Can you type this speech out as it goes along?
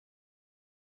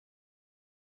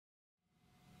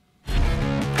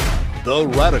The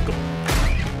Radical.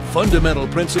 Fundamental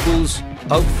principles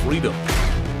of freedom,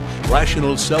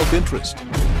 rational self-interest,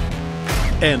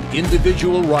 and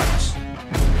individual rights.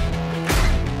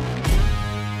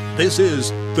 This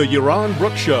is the Yaron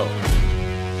Brook Show.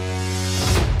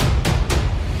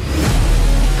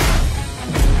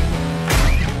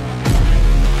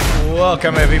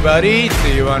 Welcome everybody to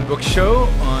the Yaron Brook Show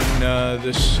on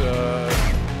this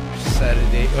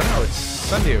Saturday. Oh no, it's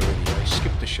Sunday already. I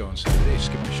skipped the show on Saturday. I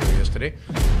skipped the show yesterday.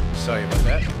 Sorry about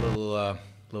that. A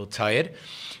little tired.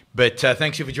 But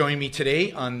thanks you for joining me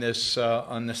today on this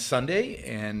Sunday,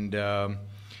 and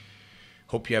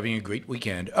hope you're having a great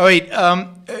weekend. All right, we're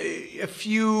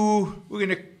going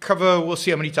to cover. We'll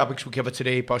see how many topics we cover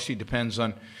today. Partially depends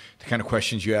on the kind of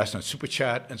questions you asked on Super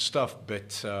Chat and stuff.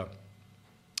 But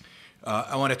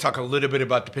I want to talk a little bit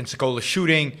about the Pensacola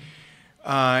shooting,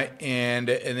 and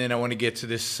then I want to get to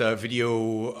this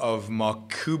video of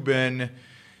Mark Cuban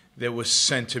that was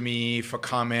sent to me for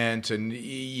comment, and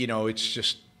you know, it's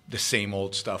just the same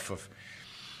old stuff of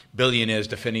billionaires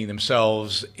defending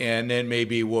themselves, and then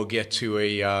maybe we'll get to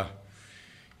a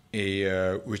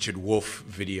Richard Wolff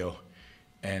video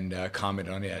and comment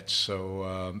on it.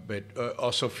 So, but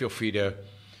also feel free to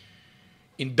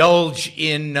indulge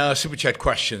in Super Chat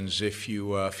questions if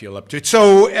you feel up to it.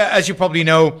 So, as you probably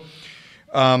know,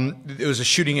 there was a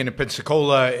shooting in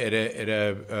Pensacola at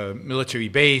a military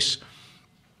base.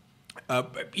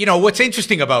 You know, what's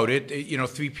interesting about it, you know,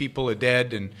 3 people are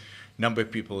dead and a number of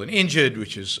people are injured,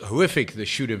 which is horrific. The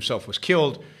shooter himself was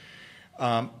killed.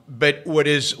 But what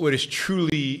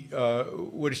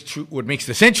makes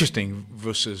this interesting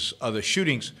versus other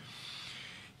shootings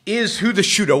is who the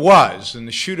shooter was. And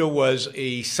the shooter was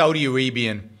a Saudi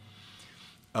Arabian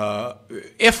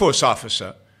Air Force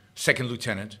officer, second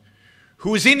lieutenant,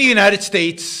 who was in the United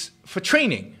States for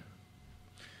training.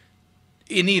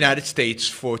 In the United States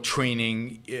for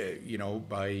training, you know,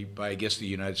 by I guess the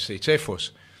United States Air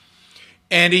Force.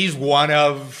 And he's one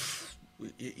of,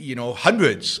 you know,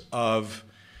 hundreds of,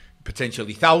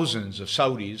 potentially thousands of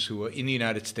Saudis who are in the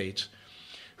United States,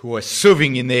 who are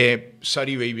serving in their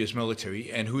Saudi Arabia's military,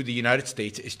 and who the United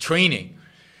States is training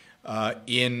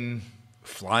in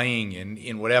flying and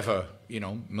in whatever, you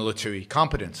know, military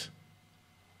competence.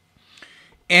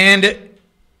 And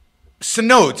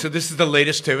so this is the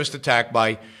latest terrorist attack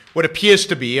by what appears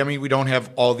to be, I mean, we don't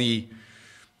have all the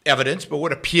evidence, but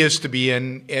what appears to be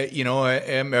an, you know,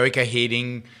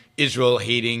 America-hating,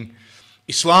 Israel-hating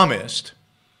Islamist.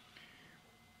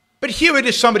 But here it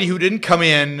is somebody who didn't come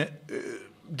in,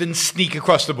 didn't sneak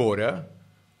across the border.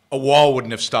 A wall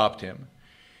wouldn't have stopped him.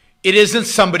 It isn't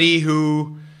somebody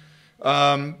who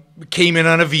came in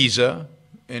on a visa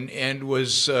and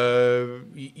was,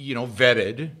 you know,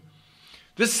 vetted.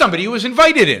 This is somebody who was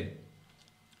invited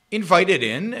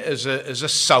in as a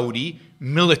Saudi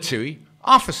military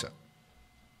officer.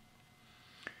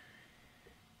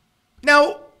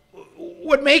 Now,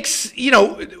 what makes, you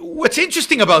know, what's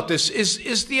interesting about this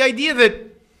is the idea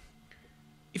that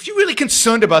if you're really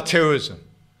concerned about terrorism,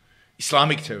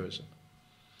 Islamic terrorism,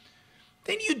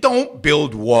 then you don't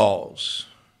build walls.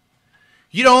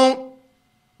 You don't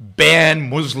ban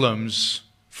Muslims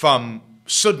from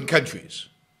certain countries,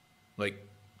 like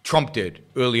Trump did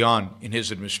early on in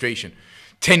his administration.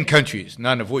 10 countries,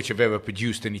 none of which have ever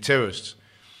produced any terrorists.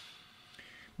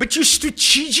 But you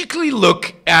strategically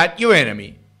look at your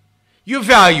enemy, you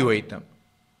evaluate them,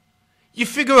 you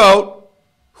figure out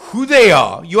who they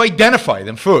are, you identify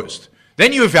them first,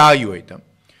 then you evaluate them,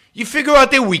 you figure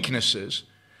out their weaknesses,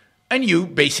 and you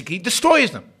basically destroy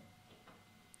them.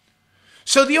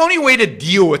 So the only way to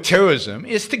deal with terrorism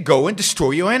is to go and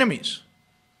destroy your enemies.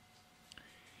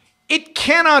 It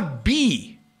cannot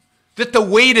be that the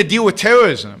way to deal with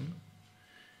terrorism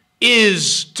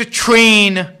is to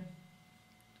train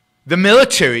the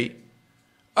military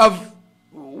of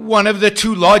one of the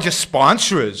 2 largest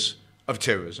sponsors of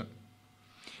terrorism.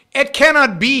 It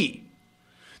cannot be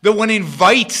that one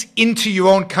invites into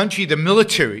your own country the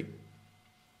military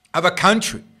of a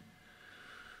country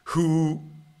who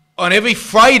on every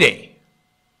Friday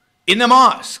in the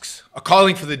mosques are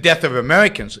calling for the death of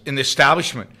Americans in the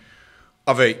establishment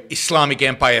of an Islamic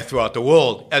empire throughout the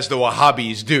world, as the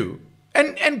Wahhabis do.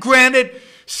 And granted,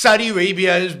 Saudi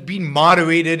Arabia has been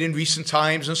moderated in recent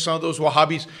times, and some of those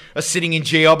Wahhabis are sitting in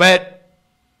jail, but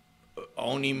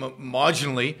only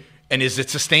marginally. And is it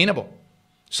sustainable?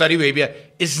 Saudi Arabia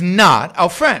is not our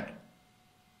friend.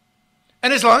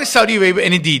 And as long as Saudi Arabia,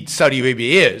 and indeed Saudi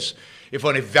Arabia is, if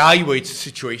one evaluates the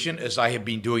situation, as I have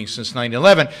been doing since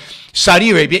 9/11, Saudi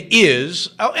Arabia is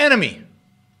our enemy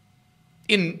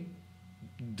in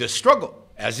the struggle,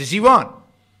 as is Iran.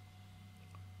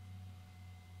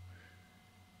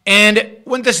 And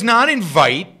one does not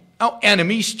invite our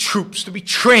enemy's troops to be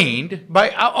trained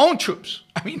by our own troops.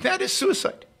 I mean, that is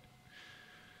suicide.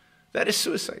 That is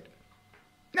suicide.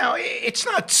 Now, it's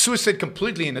not suicide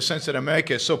completely in the sense that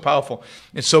America is so powerful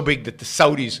and so big that the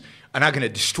Saudis are not going to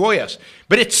destroy us.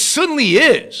 But it certainly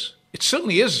is. It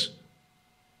certainly is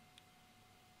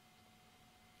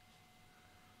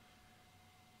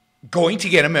going to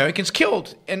get Americans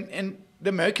killed. And the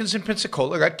Americans in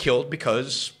Pensacola got killed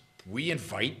because we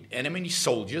invite enemy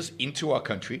soldiers into our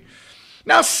country.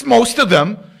 Now, most of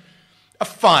them are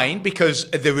fine because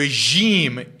the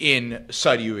regime in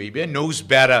Saudi Arabia knows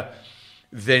better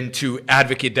than to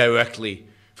advocate directly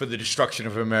for the destruction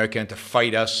of America and to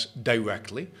fight us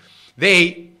directly.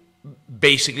 They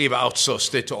basically have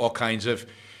outsourced it to all kinds of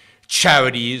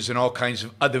charities and all kinds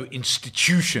of other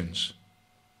institutions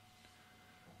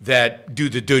that do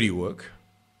the dirty work.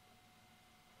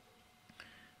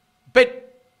 But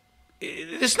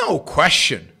there's no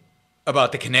question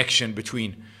about the connection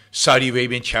between Saudi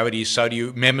Arabian charities,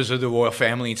 members of the royal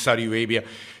family in Saudi Arabia,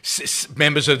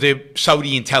 members of the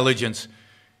Saudi intelligence,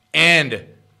 and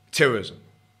terrorism.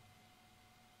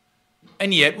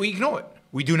 And yet we ignore it.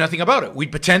 We do nothing about it. We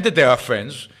pretend that they're our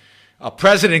friends. Our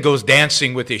president goes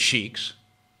dancing with his sheiks.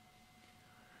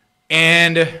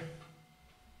 And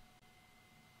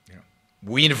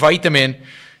we invite them in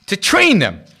to train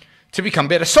them to become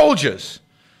better soldiers.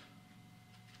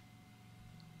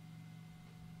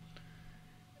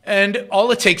 And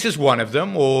all it takes is one of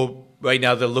them, or right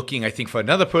now they're looking, I think, for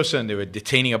another person. They were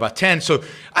detaining about 10. So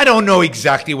I don't know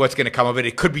exactly what's going to come of it.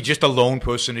 It could be just a lone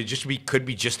person. It could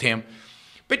be just him.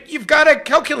 But you've got to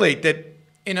calculate that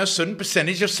in a certain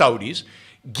percentage of Saudis,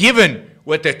 given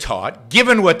what they're taught,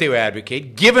 given what they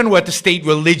advocate, given what the state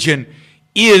religion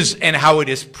is and how it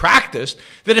is practiced,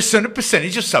 that a certain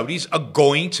percentage of Saudis are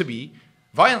going to be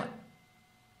violent.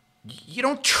 You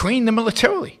don't train them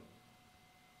militarily.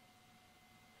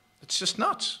 It's just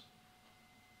nuts.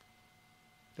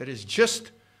 That is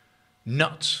just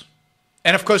nuts.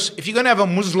 And of course, if you're going to have a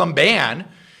Muslim ban,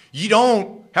 you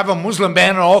don't have a Muslim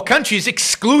ban in all countries,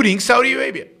 excluding Saudi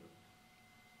Arabia.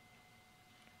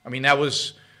 I mean, that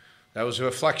was a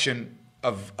reflection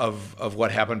of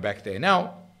what happened back there.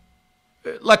 Now,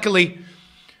 luckily,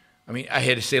 I mean, I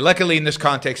had to say luckily in this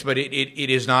context, but it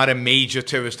is not a major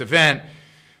terrorist event.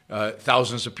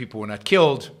 Thousands of people were not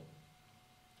killed.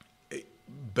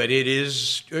 But it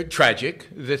is tragic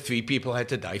that 3 people had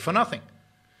to die for nothing.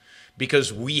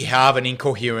 Because we have an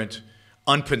incoherent,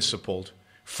 unprincipled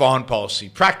foreign policy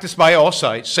practiced by all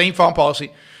sides, same foreign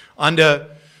policy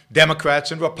under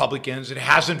Democrats and Republicans. It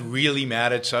hasn't really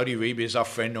mattered. Saudi Arabia is our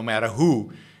friend no matter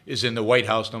who is in the White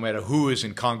House, no matter who is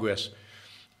in Congress.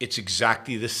 It's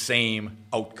exactly the same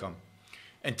outcome.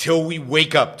 Until we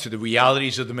wake up to the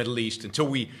realities of the Middle East, until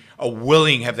we are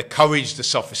willing, have the courage, the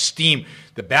self-esteem,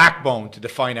 the backbone to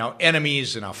define our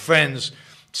enemies and our friends,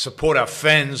 support our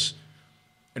friends,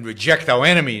 and reject our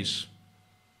enemies,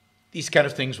 these kind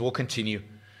of things will continue,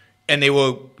 and they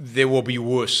will be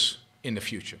worse in the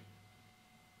future.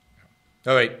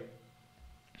 All right.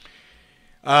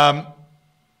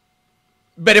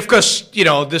 But of course, you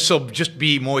know, this will just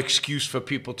be more excuse for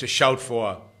people to shout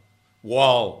for a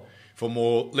wall, for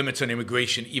more limits on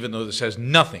immigration, even though this has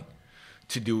nothing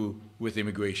to do with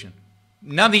immigration.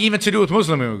 Nothing even to do with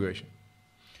Muslim immigration.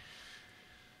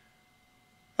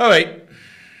 All right.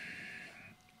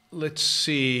 Let's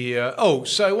see.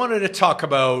 So I wanted to talk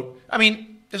about, I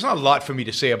mean, there's not a lot for me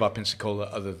to say about Pensacola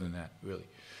other than that, really.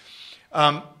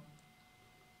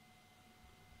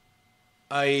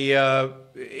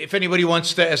 If anybody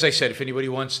wants to, as I said, if anybody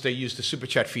wants to use the Super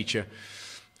Chat feature,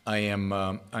 I'm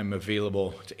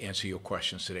available to answer your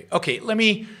questions today. Okay, let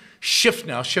me shift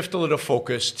a little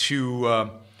focus to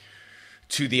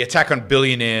the attack on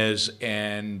billionaires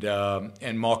and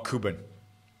Mark Cuban.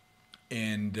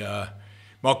 And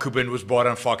Mark Cuban was brought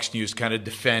on Fox News to kind of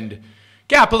defend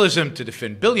capitalism, to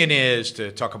defend billionaires,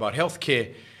 to talk about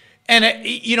healthcare. And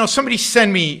you know, somebody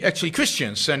sent me, actually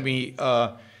Christians sent me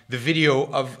the video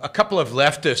of a couple of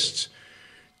leftists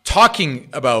talking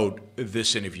about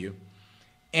this interview.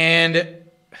 And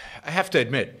I have to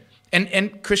admit,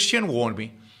 and Christian warned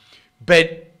me,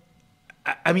 but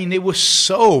I mean, they were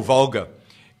so vulgar.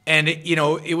 And, you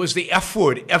know, it was the F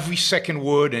word, every second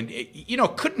word. And, you know,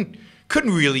 couldn't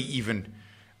really even,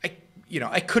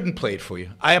 I couldn't play it for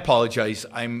you. I apologize.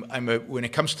 When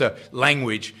it comes to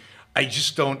language, I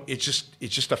just don't, it's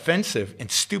just offensive and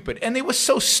stupid. And they were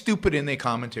so stupid in their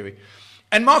commentary.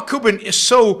 And Mark Cuban is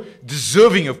so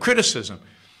deserving of criticism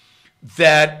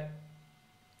that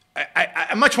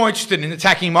I'm much more interested in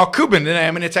attacking Mark Cuban than I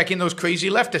am in attacking those crazy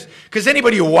leftists. Because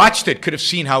anybody who watched it could have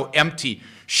seen how empty,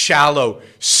 shallow,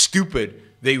 stupid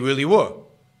they really were.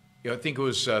 I think it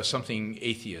was something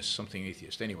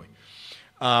atheist. Anyway,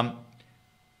 so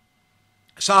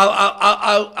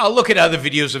I'll look at other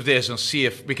videos of this and see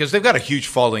if, because they've got a huge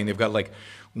following. They've got like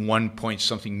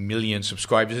 1-point-something million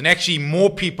subscribers, and actually more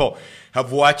people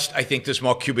have watched, I think, this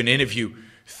Mark Cuban interview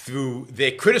through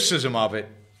their criticism of it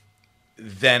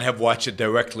than have watched it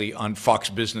directly on Fox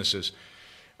Business's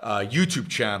YouTube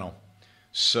channel.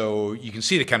 So you can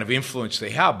see the kind of influence they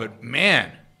have. But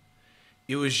man,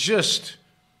 it was just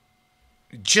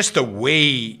a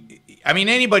way. I mean,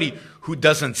 anybody who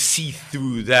doesn't see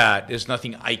through that, there's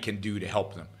nothing I can do to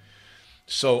help them.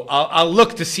 So I'll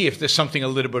look to see if there's something a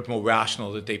little bit more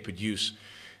rational that they produce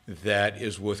that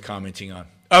is worth commenting on.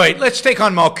 All right, let's take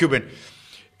on Mark Cuban.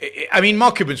 I mean,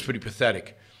 Mark Cuban's pretty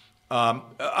pathetic.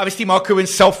 Obviously, Mark Cuban,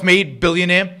 self-made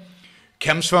billionaire,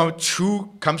 comes from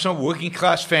a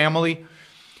working-class family,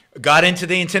 got into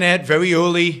the internet very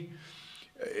early.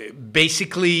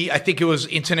 Basically, I think it was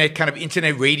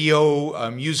internet radio,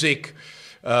 music,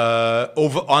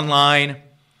 over online,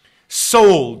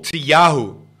 sold to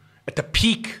Yahoo at the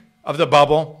peak of the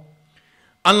bubble.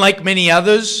 Unlike many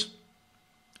others,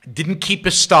 didn't keep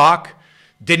his stock,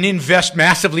 didn't invest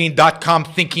massively in .com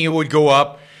thinking it would go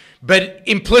up, but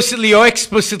implicitly or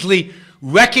explicitly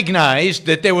recognized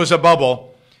that there was a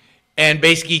bubble and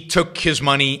basically took his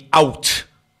money out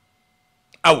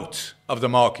of the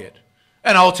market.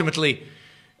 And ultimately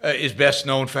is best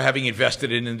known for having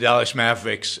invested in the Dallas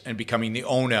Mavericks and becoming the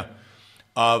owner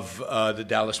of the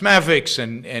Dallas Mavericks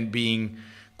and being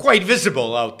quite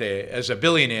visible out there as a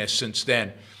billionaire since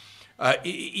then.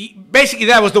 Basically,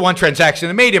 that was the one transaction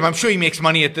that made him. I'm sure he makes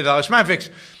money at the Dallas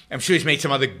Mavericks. I'm sure he's made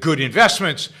some other good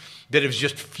investments that have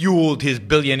just fueled his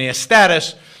billionaire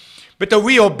status. But the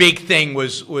real big thing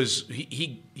was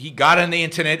he got on the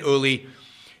internet early.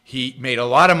 He made a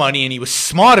lot of money, and he was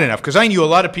smart enough, because I knew a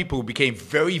lot of people who became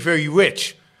very, very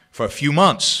rich for a few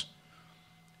months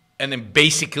and then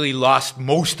basically lost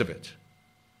most of it.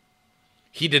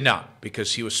 He did not,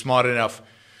 because he was smart enough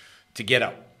to get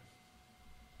out.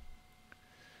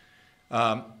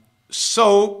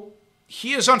 So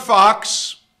he is on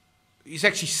Fox. He's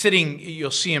actually sitting,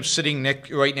 you'll see him sitting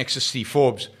right next to Steve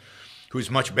Forbes, who's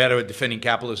much better at defending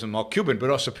capitalism than Mark Cuban, but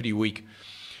also pretty weak.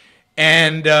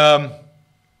 And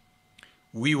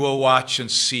we will watch and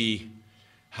see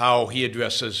how he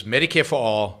addresses Medicare for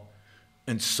all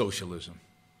and socialism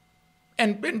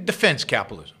and defends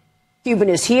capitalism. Cuban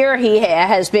is here. He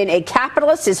has been a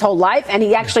capitalist his whole life, and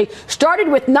he actually started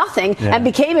with nothing and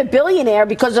became a billionaire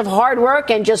because of hard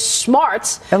work and just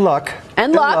smarts. And luck.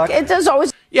 And luck. It does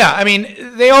always. Yeah, I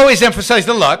mean, they always emphasize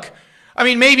the luck. I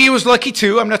mean, maybe he was lucky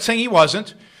too. I'm not saying he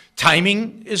wasn't.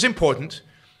 Timing is important.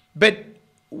 But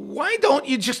why don't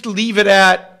you just leave it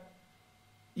at,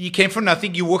 you came from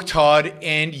nothing, you worked hard,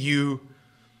 and you're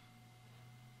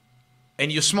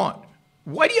smart?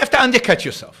 Why do you have to undercut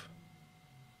yourself?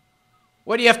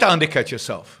 Why do you have to undercut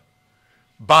yourself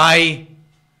by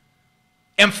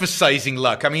emphasizing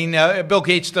luck? I mean, Bill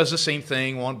Gates does the same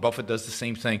thing. Warren Buffett does the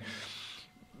same thing.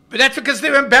 But that's because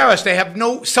they're embarrassed. They have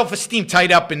no self-esteem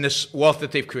tied up in this wealth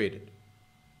that they've created.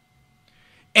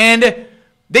 And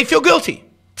they feel guilty.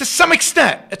 To some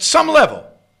extent, at some level,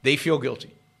 they feel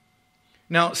guilty.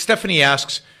 Now, Stephanie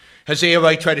asks, has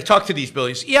ARI tried to talk to these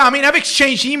billionaires? Yeah, I mean, I've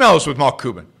exchanged emails with Mark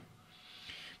Cuban.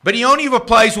 But he only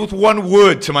replies with one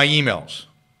word to my emails.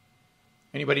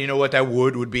 Anybody know what that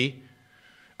word would be?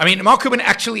 I mean, Mark Cuban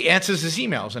actually answers his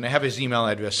emails, and I have his email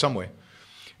address somewhere.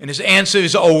 And his answer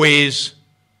is always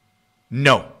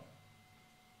no.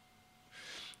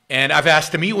 And I've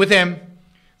asked to meet with him.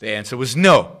 The answer was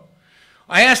no.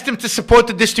 I asked him to support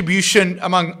the distribution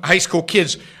among high school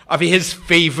kids of his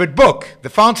favorite book, The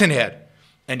Fountainhead.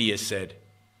 And he has said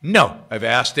no. I've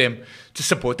asked him to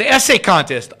support the essay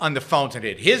contest on The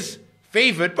Fountainhead, his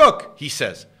favorite book, he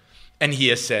says. And he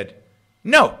has said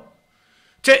no.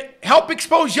 To help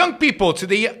expose young people to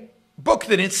the book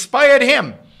that inspired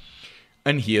him.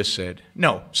 And he has said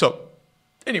no. So,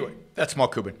 anyway, that's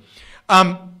Mark Cuban.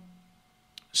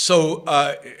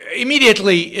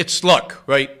 Immediately, it's luck,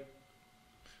 right?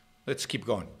 Let's keep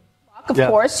going. Of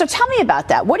course. So tell me about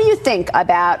that. What do you think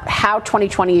about how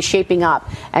 2020 is shaping up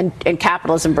and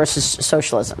capitalism versus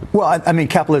socialism? Well, I mean,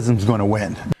 capitalism is going to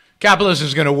win. Capitalism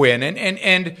is going to win.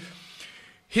 And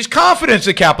his confidence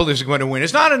that capitalism is going to win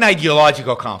is not an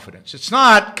ideological confidence. It's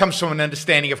not comes from an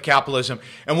understanding of capitalism,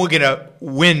 and we're going to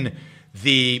win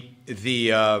the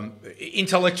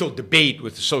intellectual debate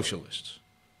with the socialists.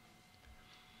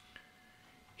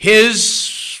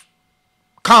 His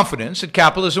confidence that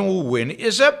capitalism will win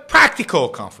is a practical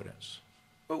confidence.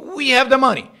 We have the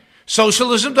money.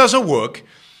 Socialism doesn't work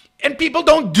And people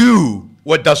don't do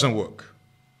what doesn't work.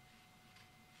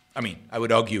 I mean, I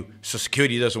would argue Social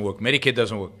Security doesn't work, Medicaid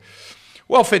doesn't work,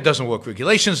 welfare doesn't work,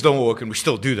 regulations don't work, and we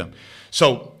still do them.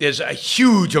 So there's a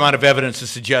huge amount of evidence to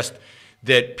suggest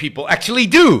that people actually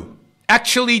do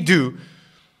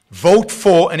vote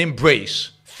for and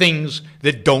embrace things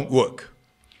that don't work.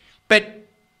 But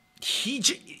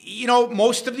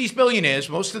most of these billionaires,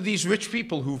 most of these rich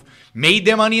people who've made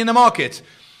their money in the markets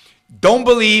don't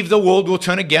believe the world will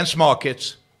turn against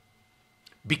markets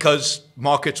because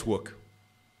markets work.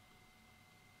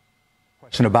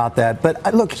 Question about that,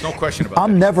 but look, there's no question about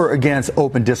I'm that. never against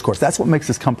open discourse. That's what makes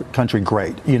this country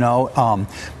great.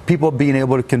 People being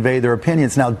able to convey their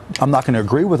opinions. Now, I'm not going to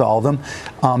agree with all of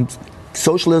them.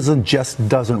 Socialism just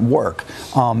doesn't work.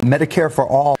 Medicare for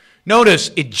all.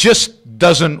 Notice it just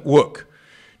doesn't work.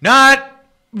 Not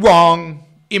wrong,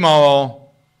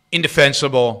 immoral,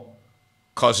 indefensible,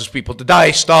 causes people to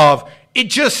die, starve. It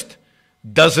just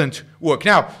doesn't work.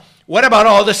 Now, what about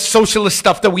all the socialist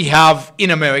stuff that we have in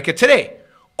America today?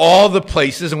 All the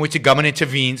places in which the government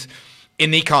intervenes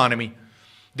in the economy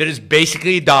that has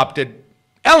basically adopted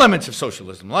elements of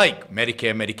socialism, like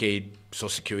Medicare, Medicaid, Social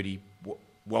Security,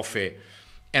 welfare,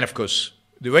 and of course,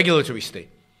 the regulatory state.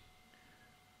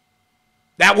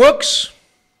 That works.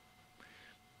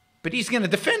 But he's going to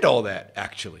defend all that,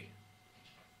 actually.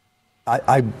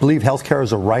 I believe health care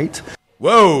is a right.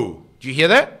 Whoa, did you hear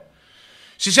that?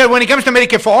 She said when it comes to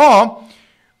Medicare for all,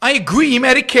 I agree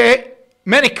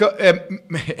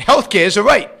health care is a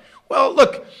right. Well,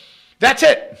 look, that's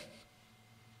it.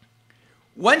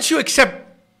 Once you accept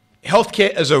health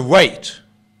care as a right,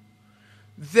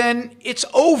 then it's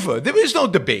over. There is no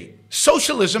debate.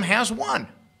 Socialism has won.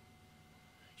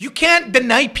 You can't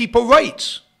deny people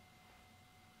rights.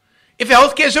 If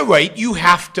health care is a right, you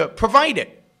have to provide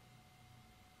it.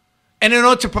 And in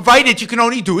order to provide it, you can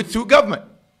only do it through government.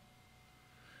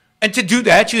 And to do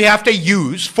that, you have to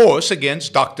use force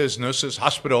against doctors, nurses,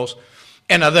 hospitals,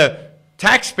 and other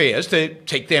taxpayers to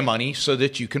take their money so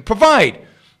that you can provide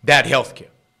that health care.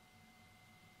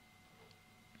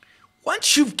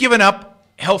 Once you've given up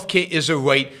health care is a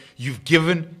right, you've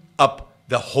given up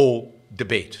the whole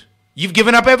debate. You've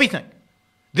given up everything.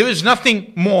 There is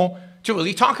nothing more to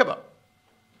really talk about.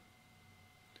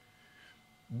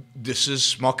 This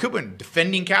is Mark Cuban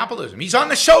defending capitalism. He's on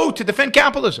the show to defend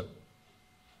capitalism,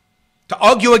 to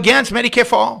argue against Medicare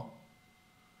for all.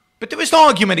 But there is no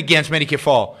argument against Medicare for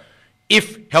all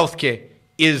if healthcare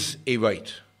is a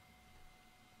right.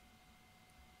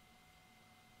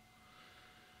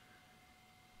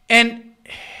 And,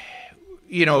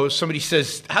 somebody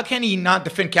says, how can he not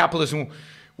defend capitalism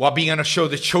while being on a show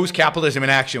that shows capitalism in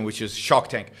action, which is Shark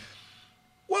Tank?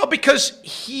 Well, because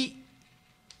he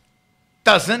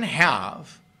doesn't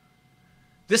have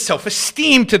the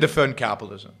self-esteem to defend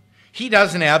capitalism. He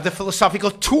doesn't have the philosophical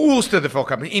tools to defend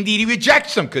capitalism. Indeed, he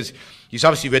rejects them because he's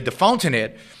obviously read The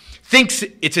Fountainhead, thinks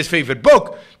it's his favorite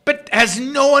book, but has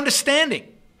no understanding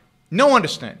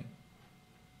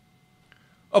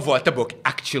of what the book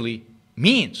actually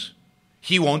means.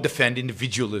 He won't defend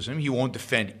individualism. He won't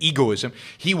defend egoism.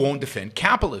 He won't defend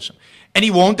capitalism. And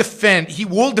he will defend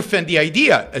the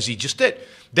idea, as he just did,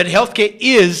 that healthcare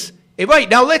is a right.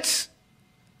 Now let's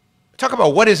talk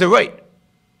about what is a right.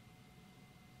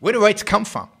 Where do rights come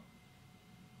from?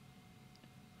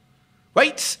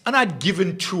 Rights are not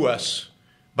given to us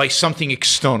by something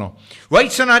external.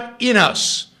 Rights are not in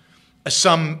us as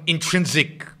some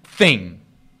intrinsic thing.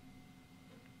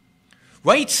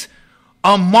 Rights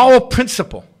are moral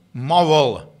principle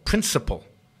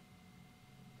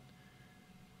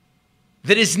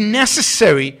that is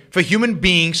necessary for human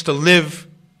beings to live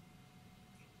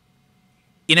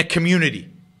in a community,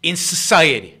 in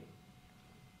society.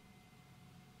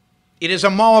 It is a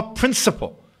moral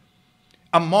principle,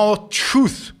 a moral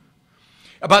truth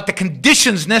about the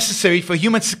conditions necessary for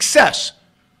human success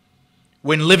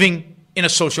when living in a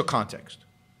social context.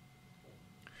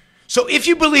 So if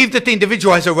you believe that the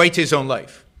individual has a right to his own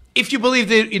life, if you believe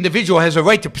the individual has a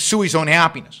right to pursue his own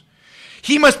happiness,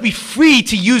 he must be free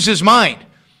to use his mind,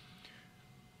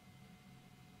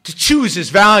 to choose his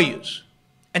values,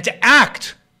 and to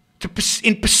act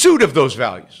in pursuit of those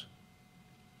values.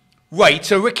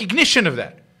 Rights are recognition of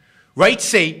that. Rights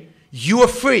say you are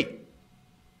free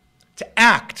to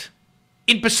act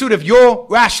in pursuit of your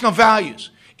rational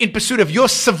values, in pursuit of your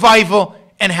survival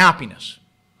and happiness.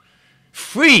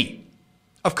 Free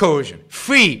of coercion,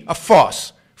 free of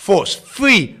force,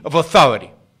 free of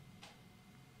authority.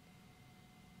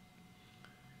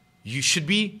 You should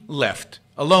be left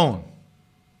alone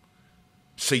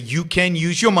so you can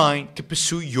use your mind to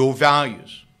pursue your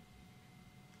values.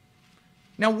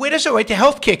 Now, where does the right to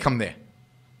health care come there?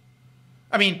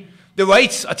 I mean, the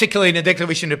rights articulated in the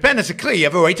Declaration of Independence are clear. You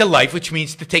have a right to life, which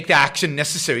means to take the action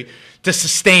necessary to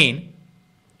sustain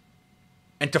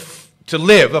and to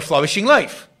live a flourishing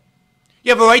life.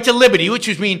 You have a right to liberty,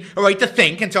 which means a right to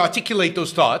think and to articulate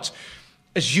those thoughts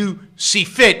as you see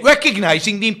fit,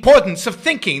 recognizing the importance of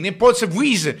thinking, the importance of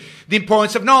reason, the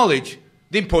importance of knowledge,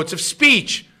 the importance of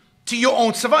speech to your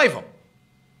own survival.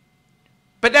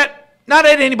 But that not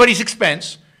at anybody's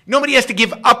expense. Nobody has to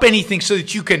give up anything so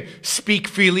that you can speak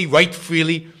freely, write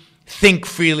freely, think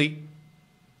freely.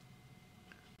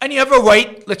 And you have a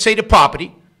right, let's say, to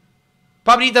property.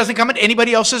 Property doesn't come at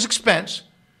anybody else's expense.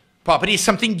 Property is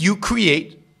something you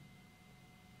create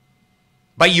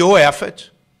by your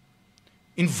effort,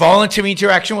 in voluntary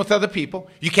interaction with other people.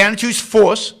 You can't use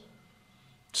force.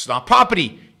 It's not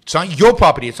property. It's not your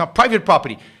property. It's not private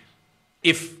property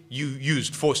if you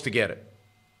used force to get it.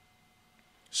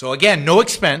 So again, no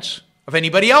expense of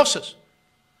anybody else's.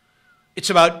 It's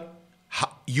about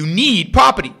how you need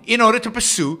property in order to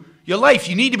pursue your life.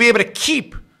 You need to be able to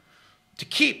keep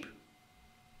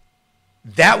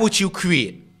that which you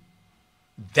create.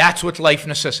 That's what life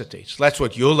necessitates. That's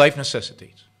what your life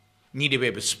necessitates. You need to be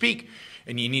able to speak,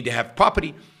 and you need to have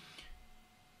property.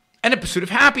 And a pursuit of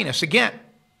happiness, again.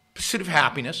 Pursuit of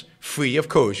happiness, free of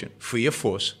coercion, free of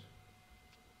force.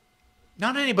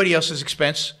 Not at anybody else's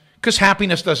expense, because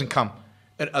happiness doesn't come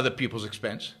at other people's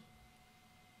expense.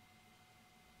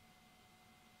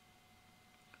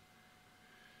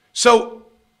 So,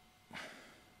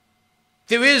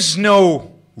 there is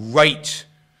no right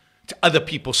to other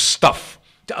people's stuff,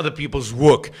 to other people's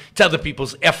work, to other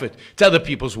people's effort, to other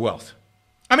people's wealth.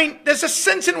 I mean, there's a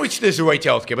sense in which there's a right to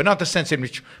health care, but not the sense in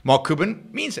which Mark Cuban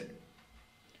means it.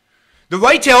 The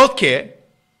right to health care,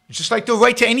 just like the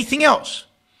right to anything else,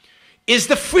 is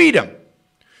the freedom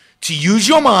to use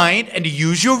your mind and to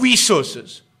use your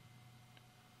resources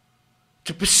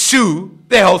to pursue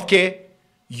the health care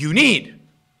you need.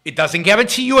 It doesn't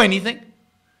guarantee you anything.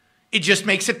 It just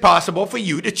makes it possible for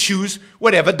you to choose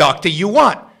whatever doctor you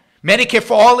want. Medicare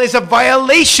for All is a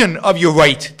violation of your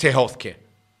right to health care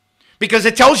because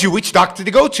it tells you which doctor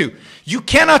to go to. You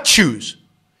cannot choose.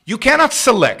 You cannot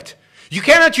select. You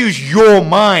cannot use your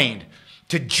mind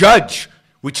to judge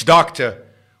which doctor,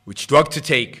 which drug to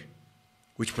take,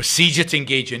 which procedure to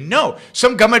engage in. No,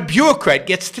 some government bureaucrat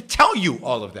gets to tell you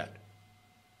all of that.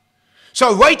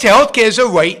 So a right to health care is a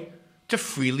right to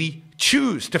freely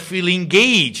choose, to freely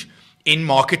engage in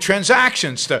market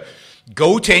transactions, to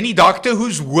go to any doctor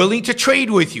who's willing to trade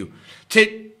with you,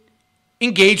 to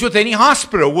engage with any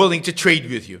hospital willing to trade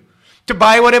with you, to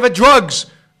buy whatever drugs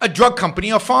a drug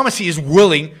company or pharmacy is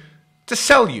willing to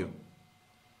sell you.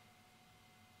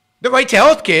 The right to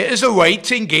health care is a right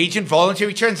to engage in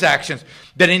voluntary transactions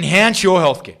that enhance your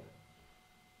health care.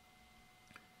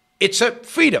 It's a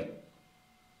freedom.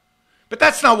 But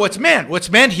that's not what's meant. What's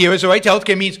meant here is a right to health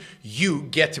care means you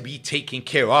get to be taken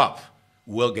care of.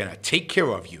 We're going to take care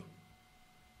of you.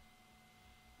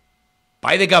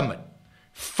 By the government.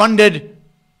 Funded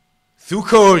through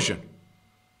coercion.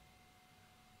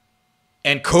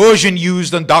 And coercion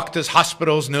used on doctors,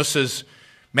 hospitals, nurses,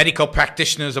 medical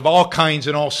practitioners of all kinds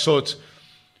and all sorts.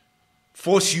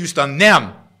 Force used on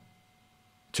them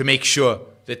to make sure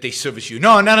that they service you.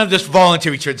 No, none of this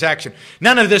voluntary transaction.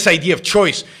 None of this idea of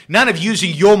choice. None of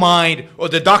using your mind or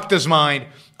the doctor's mind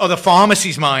or the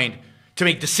pharmacy's mind to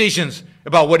make decisions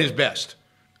about what is best.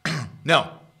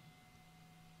 No.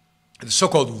 The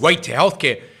so-called right to health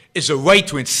care is a right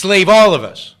to enslave all of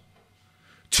us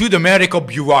to the medical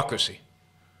bureaucracy,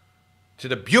 to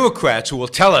the bureaucrats who will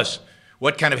tell us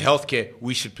what kind of health care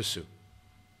we should pursue.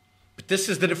 But this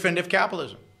is the definitive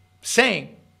capitalism,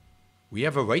 saying we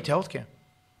have a right to health care.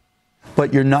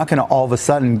 But you're not going to all of a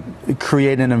sudden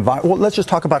create an environment. Well, let's just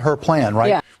talk about her plan, right?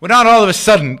 Yeah. We're not all of a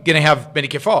sudden going to have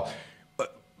Medicare for all.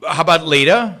 How about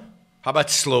later? How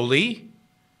about slowly?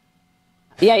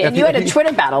 Yeah, and you had a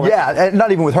Twitter battle. Yeah, and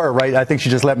not even with her, right? I think she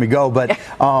just let me go. But,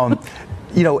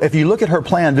 you know, if you look at her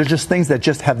plan, there's just things that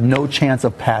just have no chance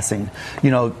of passing. You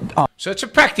know. So it's a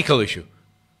practical issue.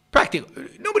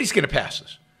 Nobody's going to pass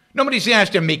this. Nobody's going to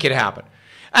have to make it happen.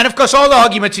 And of course, all the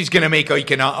arguments he's going to make are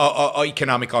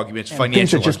economic arguments, financial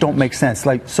things that just don't make sense.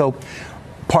 Like, so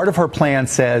part of her plan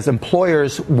says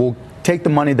employers will take the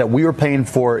money that we were paying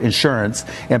for insurance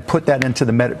and put that into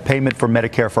the payment for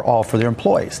Medicare for all for their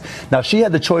employees. Now, she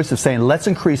had the choice of saying, let's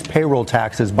increase payroll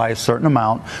taxes by a certain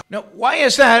amount. Now, why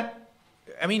is that?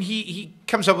 I mean, he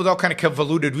comes up with all kind of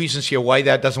convoluted reasons here why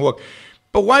that doesn't work.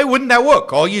 But why wouldn't that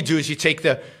work? All you do is you take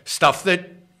the stuff that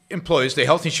employs the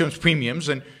health insurance premiums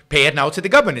and pay it now to the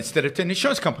government instead of to an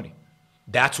insurance company.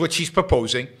 That's what she's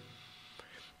proposing.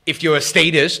 if you're a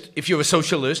statist, if you're a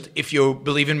socialist, if you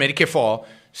believe in Medicare for all,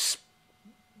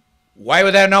 why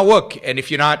would that not work? And if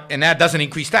you're not, and that doesn't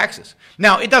increase taxes.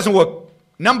 Now, it doesn't work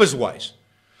numbers-wise,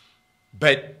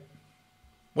 but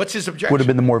what's his objection? Would have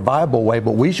been the more viable way,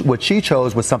 but what she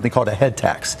chose was something called a head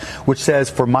tax, which says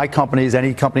for my companies,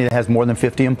 any company that has more than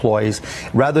 50 employees,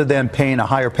 rather than paying a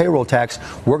higher payroll tax,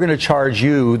 we're going to charge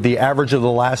you the average of the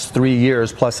last 3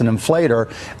 years plus an inflator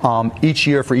each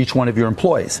year for each one of your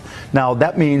employees. Now,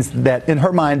 that means that in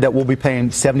her mind that we'll be paying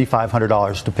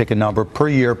 $7,500 to pick a number per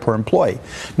year per employee.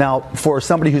 Now, for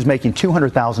somebody who's making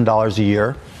 $200,000 a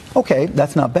year, okay,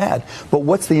 that's not bad. But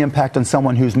what's the impact on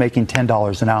someone who's making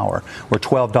 $10 an hour or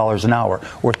 $12 an hour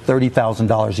or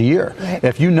 $30,000 a year? Right.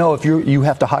 If you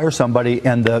have to hire somebody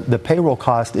and the payroll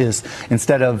cost is,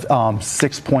 instead of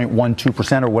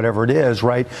 6.12% or whatever it is,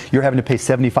 right, you're having to pay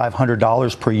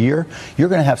 $7,500 per year, you're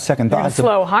going to have second thoughts.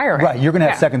 Slow hiring. Right, you're going to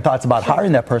have second thoughts about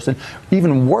hiring that person.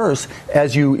 Even worse,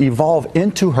 as you evolve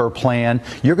into her plan,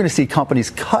 you're going to see companies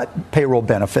cut payroll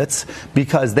benefits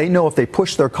because they know if they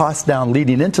push their costs down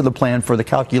leading into the plan for the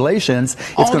calculations,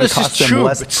 it's going to cost them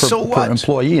less per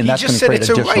employee, and that's going to create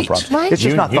additional problems. Right. It's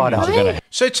just not thought out. Right.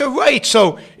 So it's a right.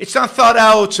 So it's not thought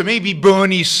out. So maybe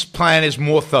Bernie's plan is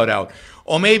more thought out.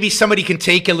 Or maybe somebody can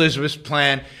take Elizabeth's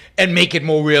plan and make it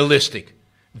more realistic.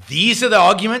 These are the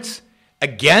arguments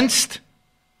against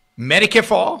Medicare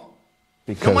for all?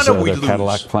 Because the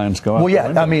Cadillac plans go up. Well,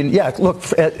 yeah, I mean, yeah, look,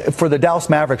 for the Dallas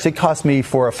Mavericks, it cost me,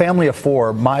 for a family of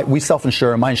four, we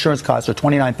self-insure, and my insurance costs are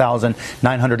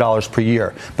 $29,900 per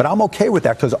year. But I'm okay with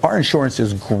that because our insurance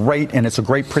is great, and it's a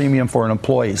great premium for an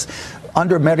employees.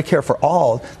 Under Medicare for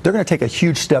all, they're going to take a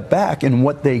huge step back in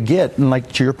what they get. And like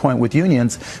to your point with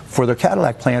unions, for their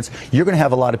Cadillac plans, you're going to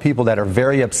have a lot of people that are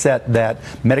very upset that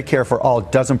Medicare for all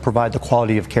doesn't provide the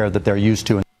quality of care that they're used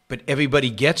to. But everybody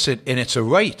gets it, and it's a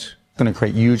right. Going to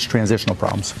create huge transitional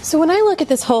problems. So when I look at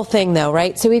this whole thing, though,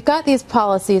 right? So we've got these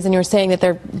policies, and you're saying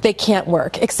that they can't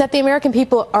work. Except the American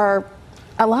people are.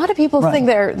 A lot of people think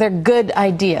they're good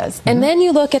ideas, and then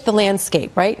you look at the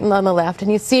landscape, right, on the left, and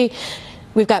you see.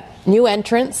 We've got new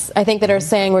entrants, I think, that are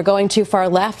saying we're going too far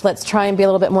left. Let's try and be a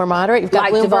little bit more moderate. You've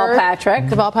got like Deval Patrick.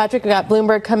 Deval Patrick. We've got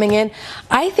Bloomberg coming in.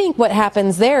 I think what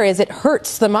happens there is it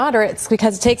hurts the moderates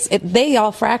because they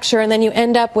all fracture, and then you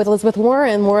end up with Elizabeth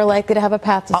Warren more likely to have a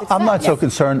path to success. I'm not so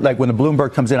concerned. Like when the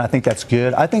Bloomberg comes in, I think that's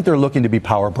good. I think they're looking to be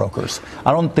power brokers.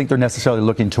 I don't think they're necessarily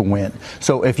looking to win.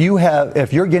 So if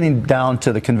you're getting down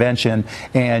to the convention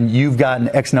and you've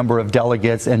gotten X number of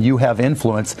delegates and you have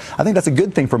influence, I think that's a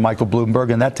good thing for Michael Bloomberg.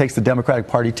 And that takes the Democratic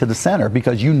Party to the center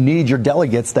because you need your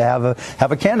delegates to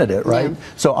have a candidate, right? Yeah.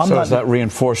 So is that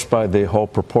reinforced by the whole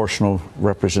proportional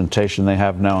representation they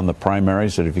have now in the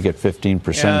primaries? That if you get 15%, you get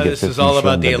 15%. This is all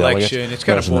about the election. It's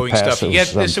kind of boring stuff.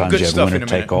 There's some good stuff in a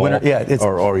minute.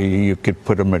 Or you could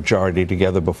put a majority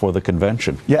together before the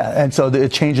convention. Yeah, and so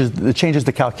it changes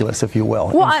the calculus, if you will.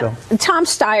 Well, Tom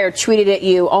Steyer tweeted at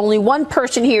you, only one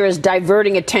person here is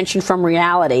diverting attention from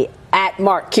reality. At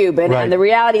Mark Cuban, right. And the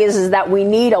reality is that we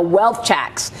need a wealth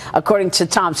tax, according to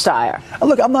Tom Steyer.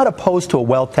 Look, I'm not opposed to a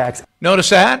wealth tax. Notice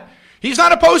that? He's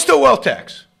not opposed to a wealth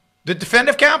tax. The defender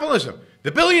of capitalism,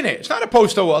 the billionaire, is not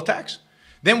opposed to a wealth tax.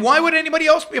 Then why would anybody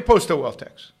else be opposed to a wealth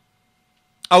tax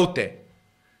out there?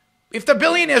 If the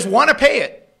billionaires want to pay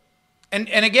it,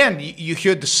 and again, you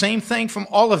hear the same thing from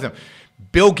all of them.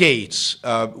 Bill Gates,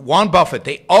 Warren Buffett,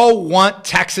 they all want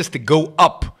taxes to go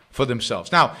up for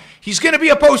themselves. Now, he's going to be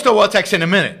opposed to a wealth tax in a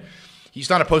minute. He's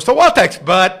not opposed to a wealth tax,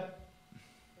 but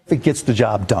it gets the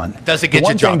job done. Does it get the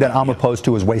job done? One thing that I'm opposed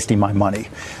to is wasting my money.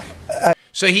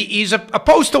 So he's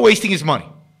opposed to wasting his money.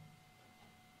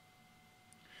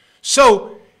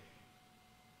 So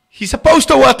he's opposed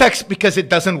to a wealth tax because it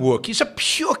doesn't work. He's a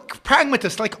pure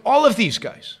pragmatist like all of these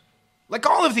guys.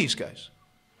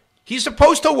 He's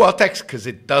opposed to a wealth tax because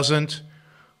it doesn't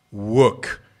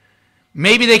work.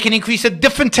 Maybe they can increase a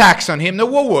different tax on him that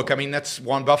will work. I mean, that's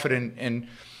Warren Buffett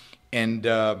and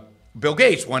Bill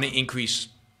Gates want to increase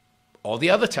all the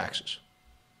other taxes.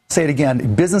 Say it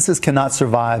again. Businesses cannot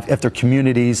survive if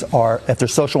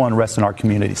there's social unrest in our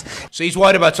communities. So he's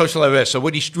worried about social unrest. So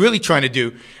what he's really trying to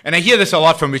do, and I hear this a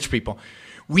lot from rich people,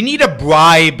 we need to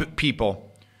bribe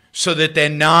people so that they're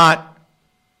not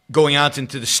going out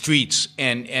into the streets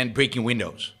and breaking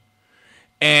windows.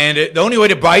 And the only way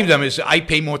to bribe them is I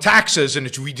pay more taxes and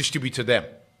it's redistributed to them.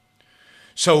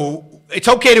 So it's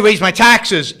okay to raise my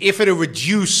taxes if it'll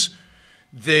reduce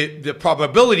the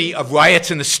probability of riots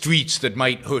in the streets that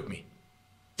might hurt me.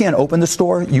 You can't open the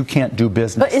store, you can't do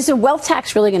business. But is a wealth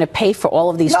tax really going to pay for all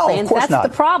of these plans? Of course That's not. the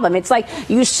problem. It's like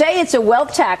you say it's a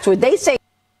wealth tax, or they say.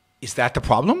 Is that the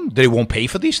problem? That it won't pay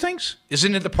for these things?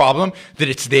 Isn't it the problem that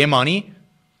it's their money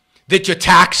that you're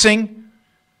taxing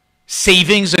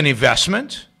savings and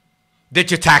investment,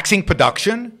 that you're taxing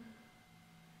production.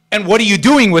 And what are you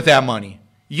doing with that money?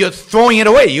 You're throwing it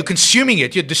away. You're consuming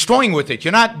it. You're destroying with it.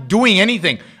 You're not doing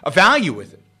anything of value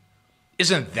with it.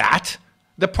 Isn't that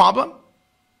the problem?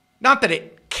 Not that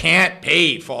it can't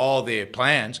pay for all their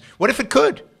plans. What if it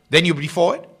could? Then you'd be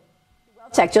for it?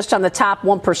 Tech just on the top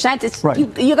 1%. It's Right.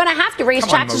 You're going to have to raise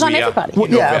taxes on Maria. everybody. Well,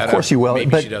 You know yeah, better. of course you will. Maybe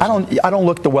But she I don't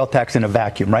look at the wealth tax in a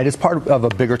vacuum, right? It's part of a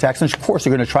bigger tax, and of course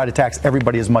you're going to try to tax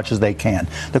everybody as much as they can.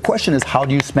 The question is, how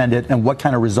do you spend it, and what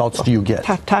kind of results do you get?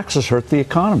 Taxes hurt the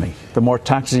economy. The more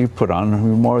taxes you put on, the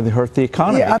more they hurt the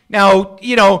economy. Yeah, Now,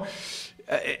 you know,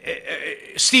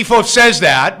 Steve Foth says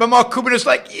that, but Mark Cuban is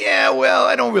like, yeah, well,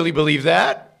 I don't really believe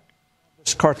that.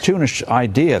 This cartoonish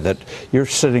idea that you're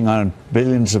sitting on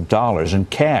billions of dollars in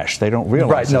cash. They don't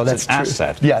realize Right, no, it's that's an true.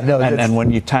 asset. Yeah, no, and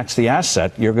when you tax the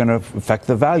asset, you're going to affect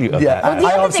the value of Yeah, that. Well, asset. the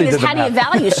I other obviously thing is, did the how do you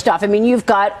math. value stuff? I mean, you've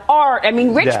got art. I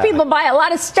mean, rich Yeah. people buy a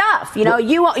lot of stuff. You know,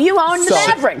 you own the So-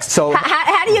 Mavericks. so-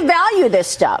 How do you value this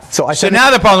stuff? So I So said,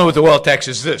 now the problem with the wealth tax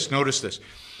is this. Notice this.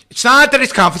 It's not that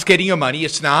it's confiscating your money.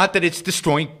 It's not that it's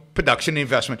destroying production and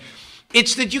investment.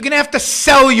 It's that you're going to have to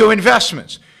sell your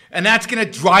investments. And that's going to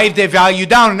drive their value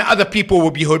down, and other people will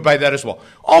be hurt by that as well.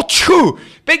 All true.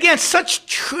 But again, such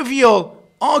trivial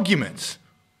arguments.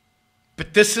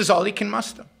 But this is all he can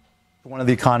muster. one of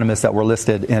the economists that were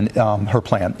listed in her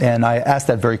plan, and I asked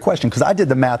that very question because I did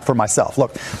the math for myself.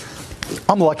 Look,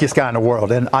 I'm the luckiest guy in the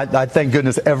world, and I thank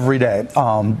goodness every day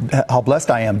how blessed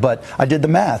I am. But I did the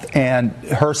math, and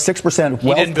her 6%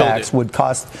 wealth tax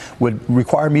would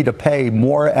require me to pay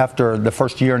more after the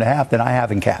first year and a half than I have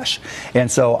in cash.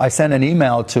 And so I sent an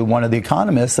email to one of the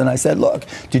economists, and I said, "Look,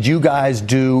 did you guys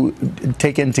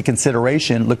take into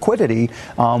consideration liquidity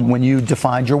when you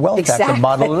defined your wealth tax and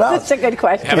modeled it out?" That's a good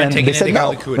question. Haven't And taken they said into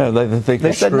no. account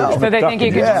They said no. So they think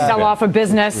you can just sell off a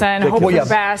business and hope for the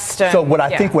best. So what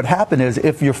I think would happen is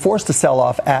if you're forced to sell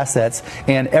off assets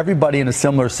and everybody in a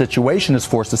similar situation is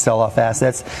forced to sell off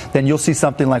assets, then you'll see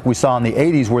something like we saw in the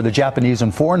 80s where the Japanese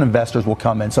and foreign investors will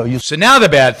come in. So now the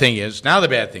bad thing is,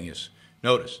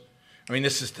 notice, I mean,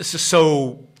 this is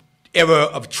so era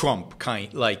of Trump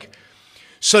kind, like,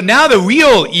 so now the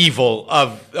real evil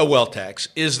of a wealth tax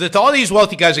is that all these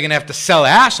wealthy guys are going to have to sell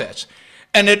assets,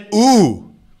 and that,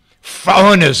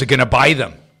 foreigners are going to buy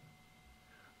them.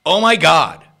 Oh my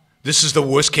God. This is the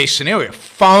worst case scenario.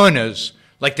 Foreigners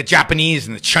like the Japanese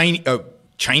and the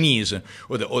Chinese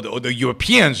or the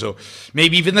Europeans or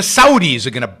maybe even the Saudis are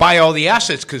going to buy all the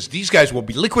assets because these guys will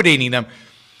be liquidating them.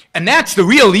 And that's the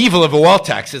real evil of a wealth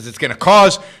tax, is it's going to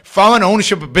cause foreign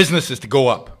ownership of businesses to go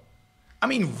up. I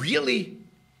mean, really?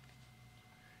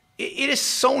 It is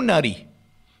so nutty.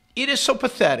 It is so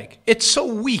pathetic. It's so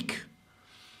weak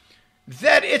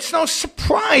that it's no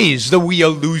surprise that we are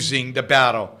losing the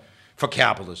battle for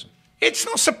capitalism. It's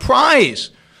no surprise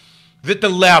that the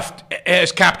left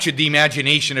has captured the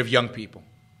imagination of young people.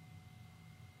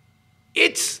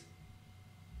 It's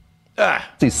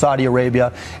Saudi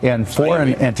Arabia and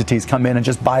foreign entities come in and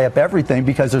just buy up everything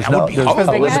because there's no.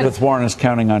 Elizabeth Warren is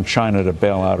counting on China to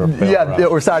bail out or bail her out.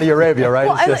 Or Saudi Arabia, right?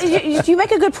 Well, you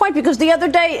make a good point because the other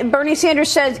day Bernie Sanders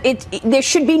said there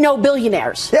should be no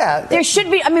billionaires. Yeah. There should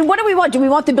be. I mean, what do we want? Do we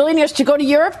want the billionaires to go to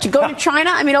Europe, to go to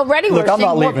China? I mean, already Look, we're I'm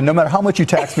not seeing leaving. No matter how much you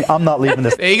tax me, I'm not leaving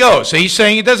this. there you go. So he's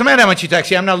saying it doesn't matter how much you tax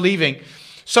me, I'm not leaving.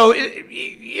 So,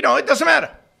 it doesn't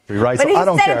matter. Right? But So he I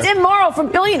don't said care. it's immoral for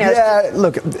billionaires. Yeah,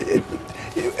 look,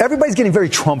 everybody's getting very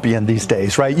Trumpian these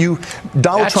days, right? Donald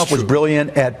That's Trump was true.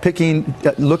 brilliant at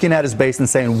looking at his base and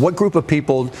saying, what group of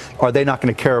people are they not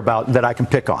going to care about that I can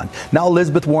pick on? Now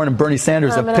Elizabeth Warren and Bernie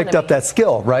Sanders have picked up that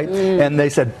skill, right? And they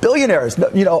said, billionaires,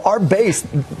 our base,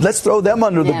 let's throw them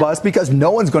under the bus because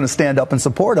no one's going to stand up and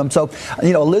support them. So,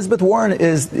 Elizabeth Warren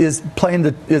is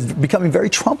becoming very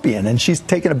Trumpian, and she's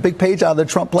taking a big page out of the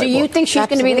Trump playbook. Do you think she's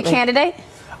going to be the candidate?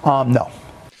 No.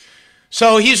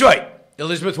 So he's right.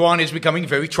 Elizabeth Warren is becoming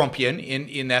very Trumpian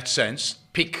in that sense.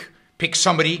 Pick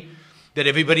somebody that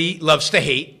everybody loves to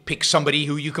hate. Pick somebody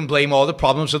who you can blame all the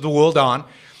problems of the world on,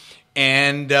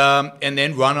 and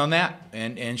then run on that.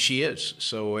 And she is.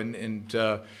 So and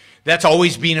that's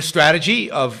always been a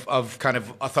strategy of kind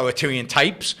of authoritarian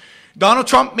types. Donald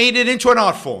Trump made it into an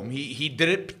art form. He did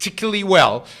it particularly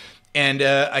well, and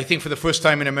I think for the first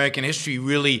time in American history,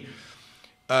 really.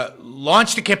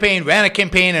 Launched a campaign, ran a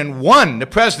campaign, and won the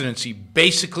presidency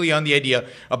basically on the idea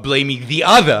of blaming the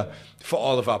other for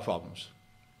all of our problems.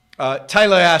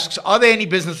 Tyler asks, are there any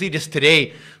business leaders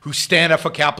today who stand up for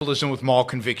capitalism with moral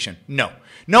conviction? No.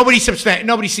 Nobody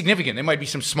significant. There might be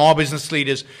some small business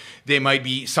leaders. There might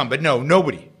be some, but no,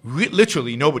 nobody.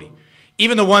 Literally nobody.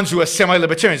 Even the ones who are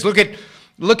semi-libertarians. Look at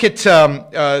Look at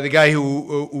the guy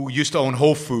who used to own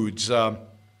Whole Foods.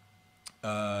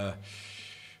 I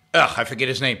forget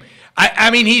his name.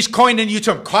 I mean, he's coined a new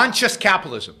term, conscious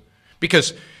capitalism,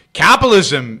 because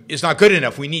capitalism is not good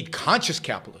enough. We need conscious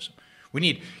capitalism. We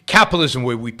need capitalism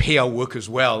where we pay our workers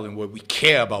well and where we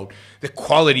care about the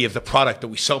quality of the product that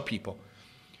we sell people.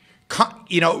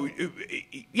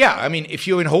 Yeah, I mean, if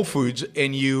you're in Whole Foods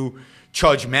and you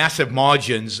charge massive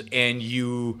margins and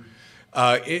you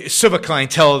serve a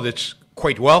clientele that's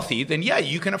quite wealthy, then yeah,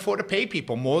 you can afford to pay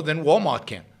people more than Walmart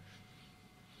can.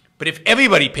 But if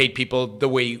everybody paid people the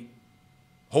way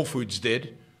Whole Foods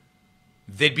did,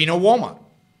 there'd be no Walmart.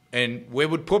 And where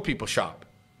would poor people shop?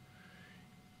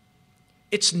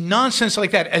 It's nonsense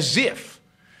like that, as if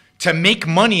to make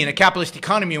money in a capitalist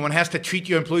economy, one has to treat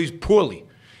your employees poorly.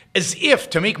 As if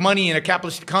to make money in a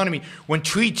capitalist economy, one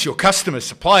treats your customers,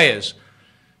 suppliers,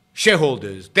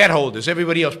 shareholders, debt holders,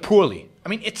 everybody else poorly. I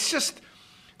mean, it's just,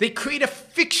 they create a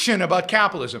fiction about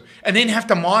capitalism and then have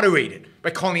to moderate it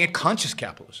by calling it conscious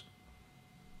capitalism.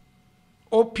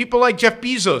 Or people like Jeff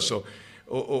Bezos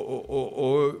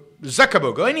or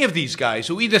Zuckerberg or any of these guys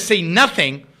who either say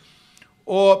nothing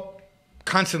or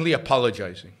constantly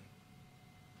apologizing.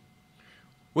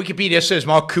 Wikipedia says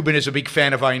Mark Cuban is a big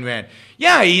fan of Ayn Rand.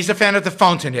 Yeah, he's a fan of the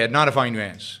Fountainhead, not of Ayn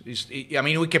Rand's. I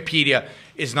mean, Wikipedia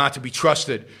is not to be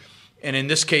trusted. And in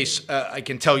this case, I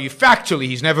can tell you factually,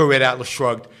 he's never read Atlas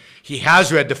Shrugged. He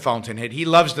has read the Fountainhead. He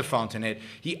loves the Fountainhead.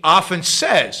 He often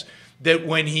says that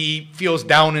when he feels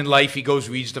down in life, he goes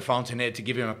reads the Fountainhead to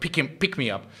give him a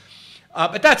pick-me-up.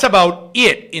 But that's about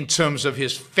it in terms of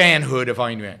his fanhood of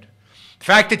Ayn Rand. The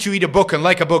fact that you read a book and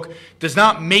like a book does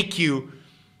not make you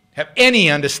have any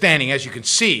understanding, as you can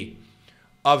see,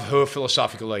 of her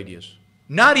philosophical ideas.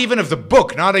 Not even of the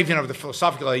book, not even of the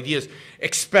philosophical ideas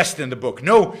expressed in the book.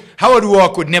 No, Howard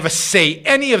Roark would never say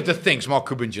any of the things Mark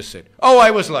Cuban just said. Oh,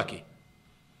 I was lucky.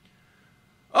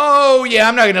 Oh, yeah,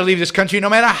 I'm not going to leave this country no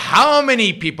matter how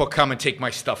many people come and take my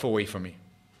stuff away from me.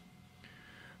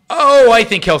 Oh, I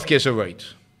think healthcare is a right.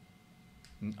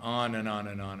 And on and on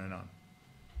and on and on.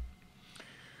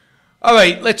 All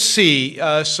right, let's see.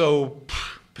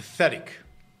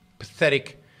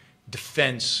 Pathetic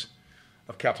defense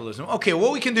of capitalism. Okay,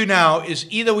 what we can do now is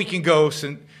either we can go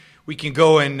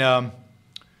and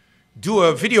do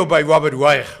a video by Robert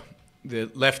Reich, the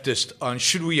leftist, on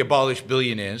should we abolish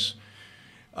billionaires,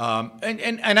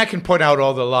 and I can point out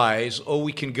all the lies, or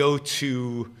we can go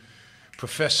to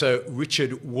Professor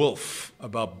Richard Wolff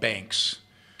about banks.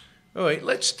 All right,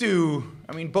 let's do.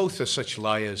 I mean, both are such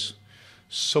liars,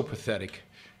 so pathetic.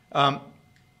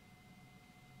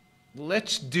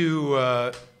 Let's do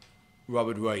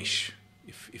Robert Reich,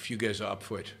 if you guys are up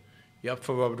for it. You up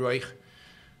for Robert Reich?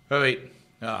 All right.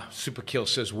 Superkill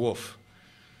says Wolf.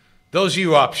 Those are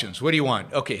your options. What do you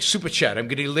want? Okay, Super Chat. I'm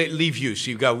going to leave you.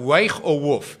 So you've got Reich or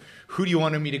Wolf. Who do you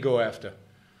want me to go after?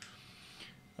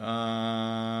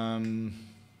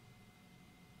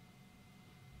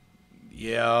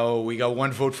 Yeah, we got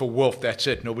one vote for Wolf. That's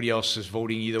it. Nobody else is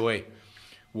voting either way.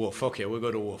 Wolf. Okay, we'll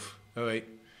go to Wolf. All right.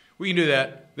 We can do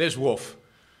that. There's Wolf.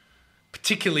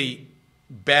 Particularly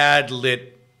bad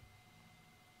lit,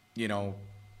 you know.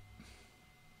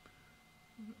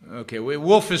 Okay,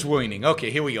 Wolf is winning. Okay,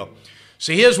 here we go.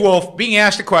 So here's Wolf being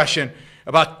asked a question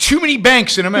about too many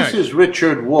banks in America. This is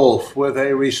Richard Wolf with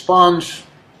a response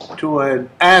to an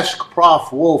Ask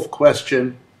Prof. Wolf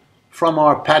question from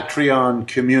our Patreon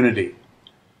community.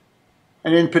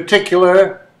 And in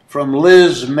particular, from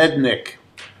Liz Mednick,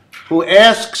 who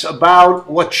asks about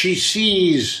what she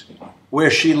sees where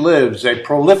she lives, a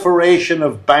proliferation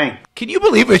of banks. Can you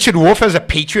believe Richard Wolf has a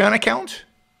Patreon account?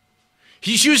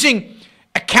 He's using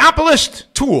a capitalist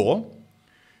tool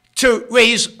to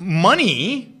raise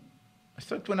money. I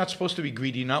thought we're not supposed to be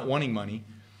greedy, not wanting money.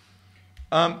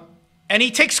 And he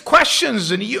takes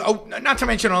questions, and not to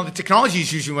mention all the technology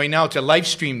he's using right now to live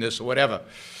stream this or whatever.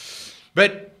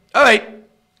 But, all right,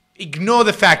 ignore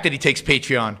the fact that he takes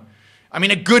Patreon. I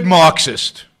mean, a good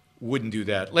Marxist wouldn't do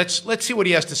that. Let's see what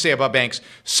he has to say about banks.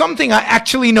 Something I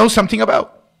actually know something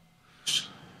about.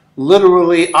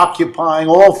 Literally occupying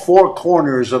all four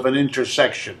corners of an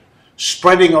intersection,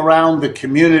 spreading around the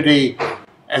community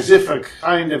as if a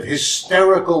kind of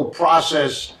hysterical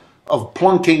process of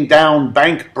plunking down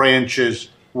bank branches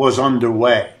was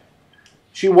underway.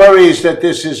 She worries that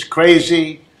this is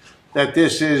crazy, that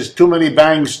this is too many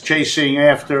banks chasing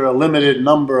after a limited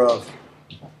number of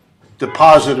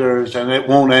depositors, and it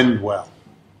won't end well.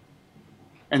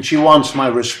 And she wants my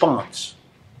response.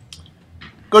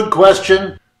 Good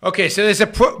question. Okay, so there's a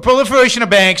proliferation of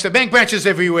banks. There are bank branches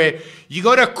everywhere. You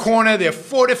go to a corner, there are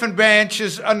 4 different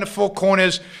branches on the 4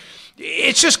 corners.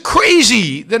 It's just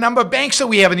crazy, the number of banks that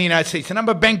we have in the United States, the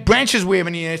number of bank branches we have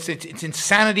in the United States. It's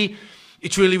insanity.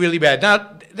 It's really, really bad.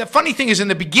 Now, the funny thing is, in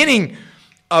the beginning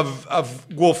of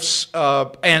Wolf's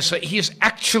answer, he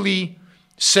actually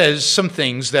says some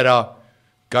things that are,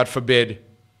 God forbid,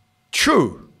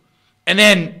 true. And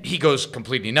then he goes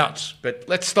completely nuts. But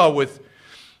let's start with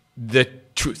the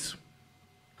truth.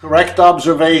 Correct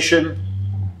observation.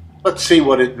 Let's see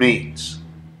what it means.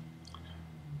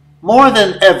 More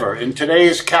than ever in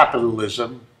today's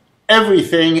capitalism,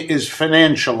 everything is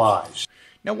financialized.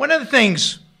 Now, one of the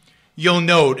things you'll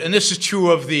note, and this is true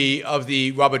of the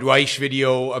Robert Reich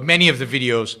video, of many of the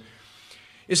videos,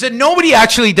 is that nobody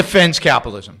actually defends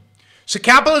capitalism. So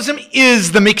capitalism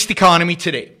is the mixed economy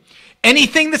today.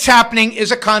 Anything that's happening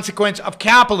is a consequence of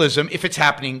capitalism if it's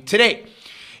happening today.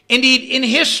 Indeed, in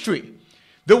history,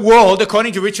 the world,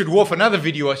 according to Richard Wolff, another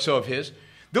video I saw of his,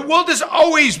 the world has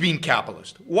always been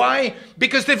capitalist. Why?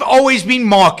 Because there've always been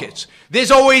markets.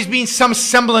 There's always been some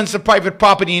semblance of private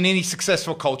property in any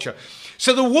successful culture.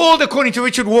 So the world, according to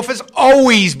Richard Wolff, has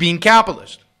always been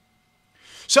capitalist.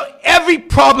 So every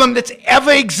problem that's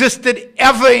ever existed,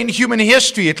 ever in human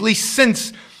history, at least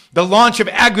since the launch of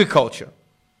agriculture,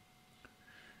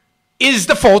 is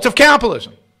the fault of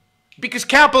capitalism. Because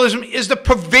capitalism is the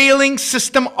prevailing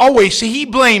system always. So he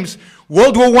blames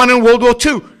World War I and World War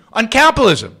II on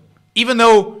capitalism, even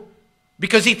though,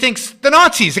 because he thinks the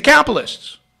Nazis are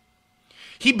capitalists.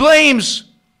 He blames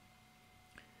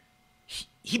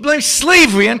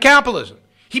slavery on capitalism.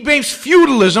 He blames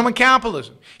feudalism on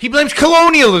capitalism. He blames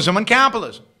colonialism on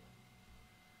capitalism.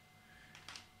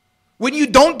 When you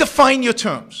don't define your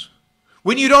terms,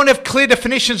 when you don't have clear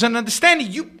definitions and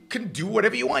understanding, you can do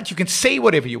whatever you want. You can say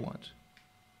whatever you want.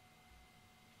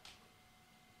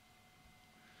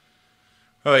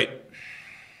 All right.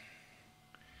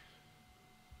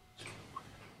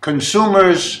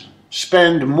 Consumers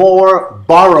spend more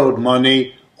borrowed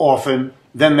money often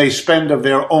than they spend of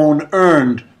their own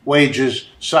earned wages,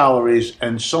 salaries,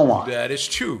 and so on. That is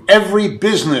true. Every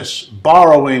business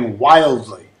borrowing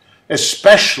wildly,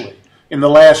 especially in the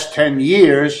last 10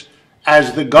 years,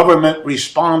 as the government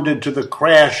responded to the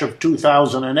crash of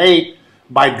 2008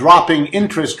 by dropping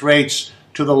interest rates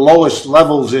to the lowest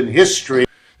levels in history.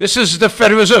 This is the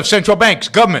Federal Reserve, central banks,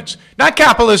 governments. Not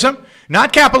capitalism,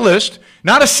 not capitalist,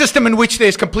 not a system in which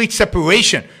there's complete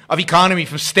separation of economy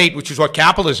from state, which is what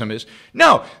capitalism is.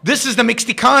 No, this is the mixed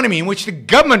economy in which the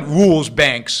government rules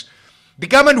banks. The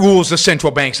government rules the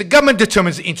central banks. The government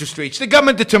determines the interest rates. The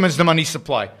government determines the money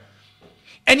supply.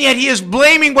 And yet he is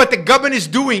blaming what the government is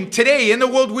doing today in the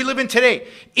world we live in today,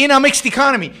 in our mixed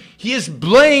economy. He is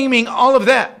blaming all of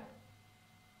that.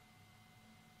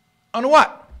 On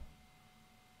what?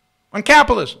 On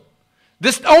capitalism.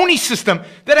 This only system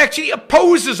that actually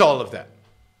opposes all of that.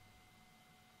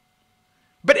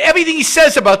 But everything he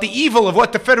says about the evil of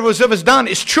what the Federal Reserve has done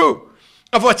is true.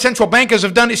 Of what central bankers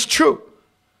have done is true.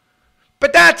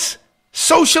 But that's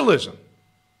socialism.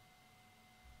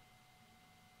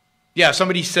 Yeah,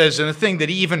 somebody says in a thing that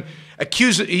he even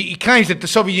he claims that the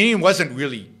Soviet Union wasn't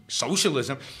really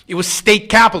socialism. It was state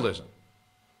capitalism.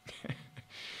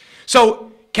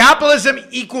 So capitalism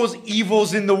equals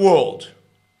evils in the world.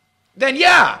 Then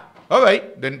yeah, all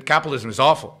right, then capitalism is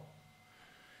awful.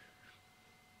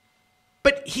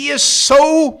 But he is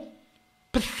so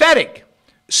pathetic,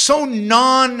 so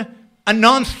a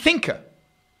non-thinker,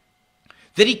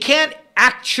 that he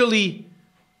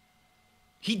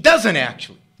doesn't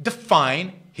actually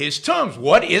define his terms.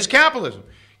 What is capitalism?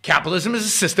 Capitalism is a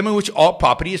system in which all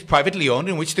property is privately owned,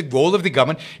 in which the goal of the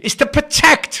government is to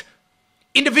protect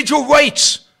individual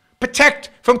rights, protect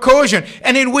from coercion,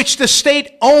 and in which the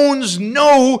state owns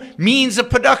no means of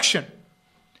production.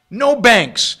 No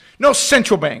banks, no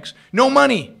central banks, no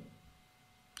money.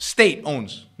 State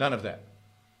owns none of that.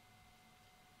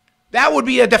 That would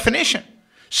be a definition.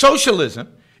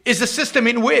 Socialism is a system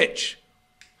in which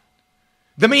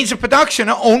the means of production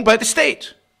are owned by the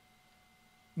state.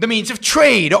 The means of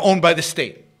trade are owned by the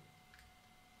state.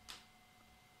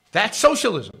 That's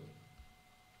socialism.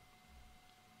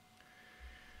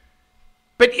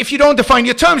 But if you don't define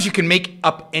your terms, you can make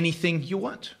up anything you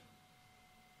want.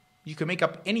 You can make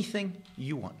up anything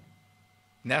you want.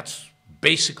 And that's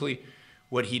basically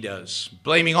what he does,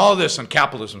 blaming all this on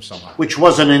capitalism somehow. Which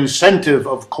was an incentive,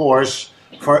 of course,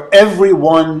 for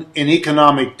everyone in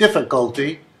economic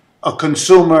difficulty, a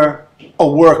consumer, a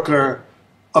worker,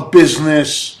 a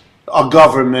business, a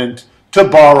government, to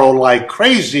borrow like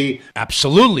crazy.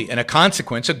 Absolutely, and a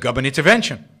consequence of government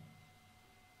intervention.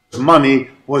 Money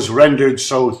was rendered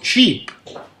so cheap,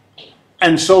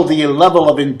 and so the level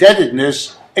of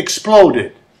indebtedness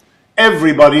exploded.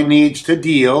 Everybody needs to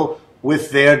deal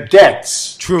with their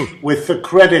debts. True. With the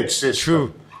credit system.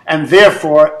 True. And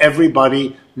therefore,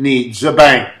 everybody needs a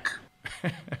bank.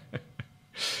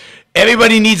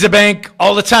 Everybody needs a bank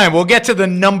all the time. We'll get to the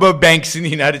number of banks in the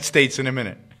United States in a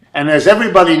minute. And as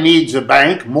everybody needs a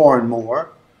bank more and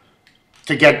more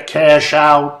to get cash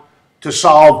out, to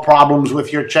solve problems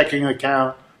with your checking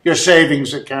account, your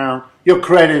savings account, your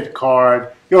credit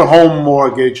card, your home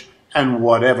mortgage, and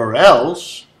whatever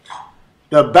else,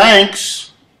 the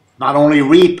banks not only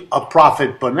reap a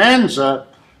profit bonanza,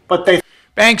 but they...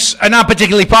 Banks are not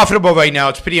particularly profitable right now.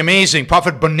 It's pretty amazing.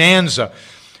 Profit bonanza.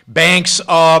 Banks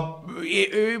are,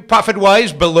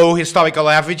 profit-wise, below historical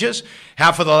averages.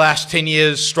 Have for the last 10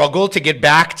 years struggled to get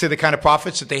back to the kind of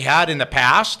profits that they had in the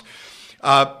past.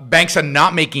 Banks are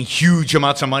not making huge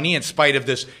amounts of money in spite of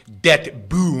this debt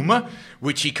boom,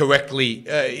 which he correctly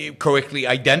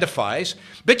identifies.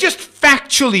 But just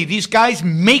factually, these guys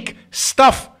make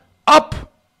stuff up.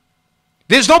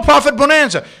 There's no profit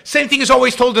bonanza. Same thing is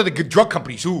always told to the drug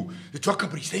companies. Ooh, the drug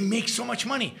companies, they make so much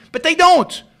money. But they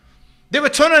don't. Their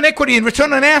return on equity and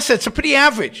return on assets are pretty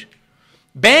average.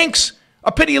 Banks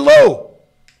are pretty low.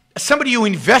 As somebody who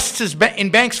invests in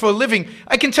banks for a living,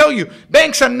 I can tell you,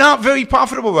 banks are not very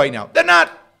profitable right now. They're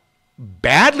not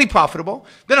badly profitable.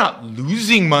 They're not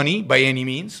losing money by any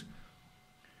means.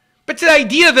 But the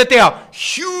idea that they are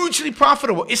hugely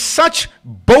profitable is such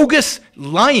bogus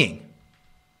lying.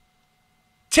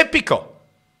 Typical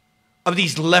of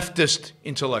these leftist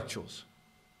intellectuals.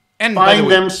 And find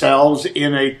themselves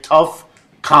in a tough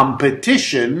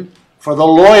competition for the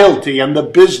loyalty and the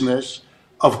business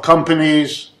of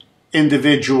companies,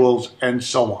 individuals, and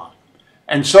so on.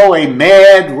 And so a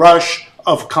mad rush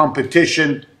of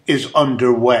competition is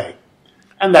underway.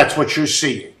 And that's what you're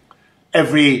seeing.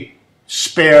 Every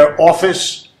spare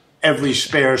office, every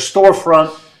spare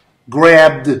storefront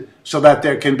grabbed so that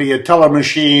there can be a teller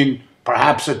machine,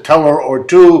 perhaps a teller or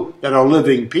two that are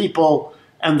living people,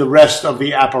 and the rest of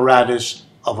the apparatus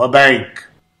of a bank.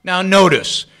 Now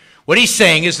notice, what he's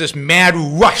saying is this mad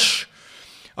rush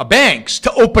of banks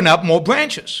to open up more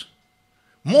branches.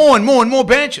 More and more and more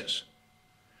branches.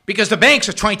 Because the banks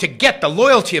are trying to get the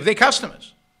loyalty of their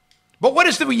customers. But what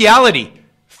is the reality,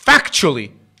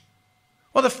 factually?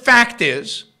 Well, the fact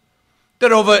is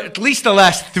that over at least the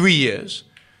last 3 years,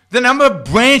 the number of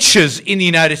branches in the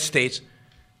United States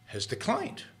has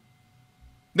declined.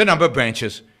 The number of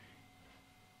branches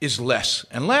is less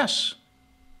and less.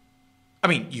 I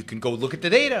mean, you can go look at the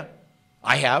data.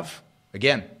 I have.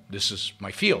 Again, this is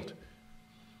my field.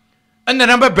 And the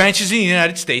number of branches in the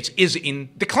United States is in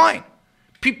decline.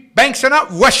 Banks are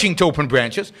not rushing to open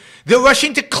branches. They're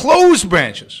rushing to close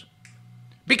branches.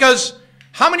 Because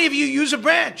how many of you use a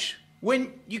branch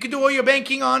when you can do all your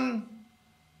banking on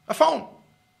a phone?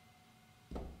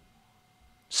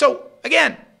 So,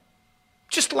 again,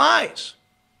 just lies.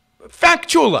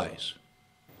 Factual lies.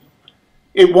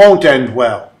 It won't end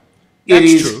well. It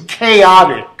is true.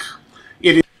 Chaotic.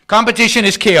 Competition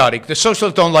is chaotic. The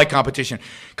socialists don't like competition.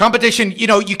 Competition, you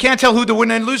know, you can't tell who the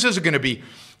winner and losers are going to be.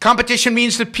 Competition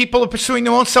means that people are pursuing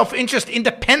their own self-interest,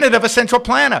 independent of a central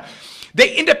planner. They're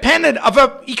independent of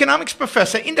an economics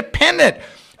professor, independent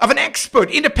of an expert,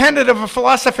 independent of a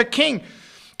philosopher king.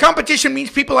 Competition means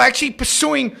people are actually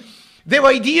pursuing their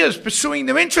ideas, pursuing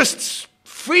their interests,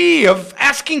 free of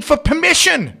asking for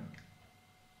permission.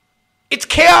 It's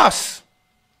chaos.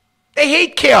 They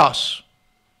hate chaos.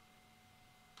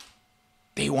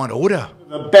 They want order.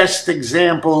 The best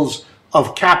examples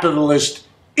of capitalist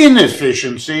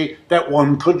inefficiency that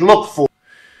one could look for.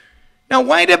 Now,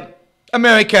 why do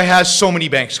America has so many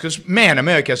banks? Because, man,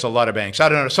 America has a lot of banks. I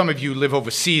don't know, some of you live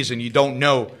overseas and you don't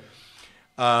know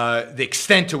the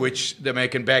extent to which the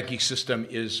American banking system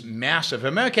is massive.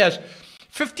 America has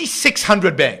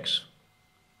 5,600 banks,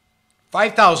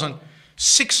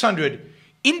 5,600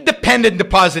 independent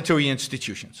depository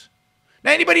institutions.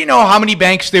 Now, anybody know how many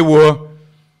banks there were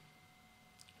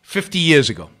 50 years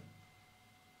ago?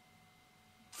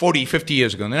 40, 50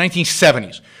 years ago, in the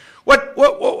 1970s.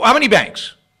 How many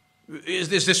banks? Is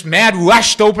this mad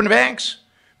rush to open banks?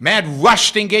 Mad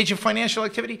rush to engage in financial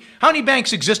activity? How many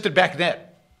banks existed back then?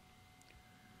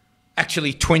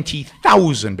 Actually,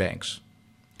 20,000 banks.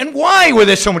 And why were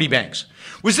there so many banks?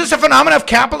 Was this a phenomenon of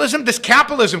capitalism? Does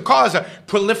capitalism cause a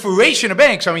proliferation of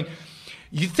banks? I mean,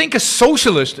 you think a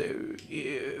socialist,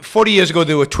 40 years ago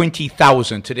there were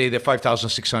 20,000. Today there are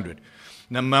 5,600.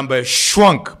 The number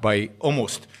shrunk by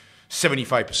almost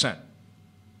 75%.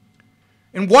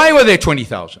 And why were there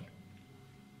 20,000?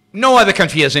 No other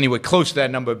country has anywhere close to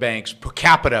that number of banks per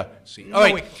capita. All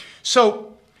right.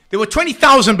 So there were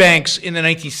 20,000 banks in the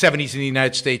 1970s in the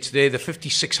United States. Today there are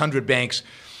 5,600 banks.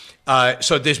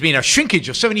 So there's been a shrinkage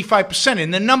of 75%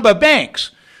 in the number of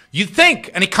banks. You'd think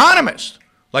an economist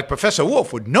like Professor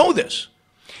Wolf would know this.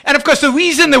 And of course, the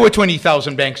reason there were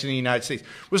 20,000 banks in the United States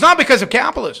was not because of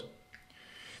capitalism.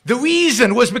 The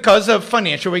reason was because of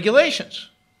financial regulations.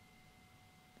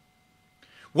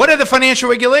 What are the financial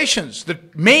regulations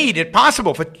that made it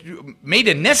possible, made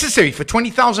it necessary for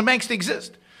 20,000 banks to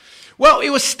exist? Well, it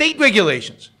was state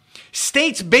regulations.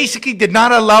 States basically did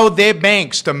not allow their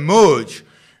banks to merge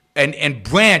and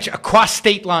branch across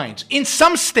state lines. In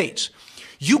some states,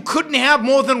 you couldn't have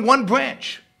more than one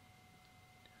branch.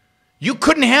 You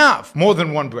couldn't have more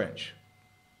than one branch.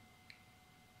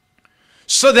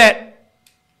 So that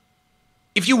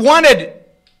if you wanted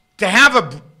to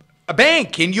have a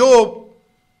bank in your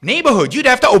neighborhood, you'd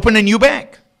have to open a new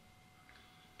bank.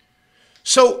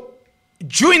 So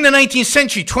during the 19th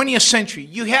century, 20th century,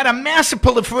 you had a massive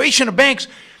proliferation of banks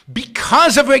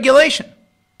because of regulation.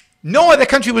 No other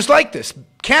country was like this.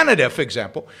 Canada, for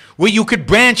example, where you could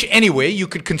branch anywhere, you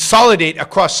could consolidate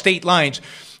across state lines,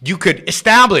 you could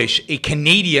establish a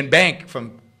Canadian bank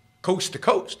from coast to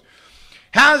coast,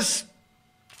 has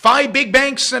 5 big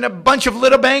banks and a bunch of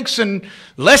little banks and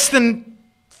less than,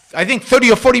 I think,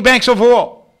 30 or 40 banks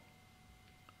overall.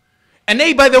 And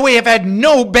they, by the way, have had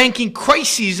no banking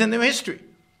crises in their history.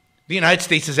 The United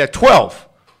States is at 12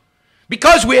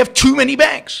 because we have too many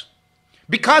banks,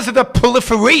 because of the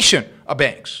proliferation of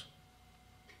banks.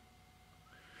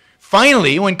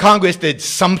 Finally, when Congress did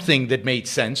something that made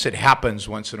sense, it happens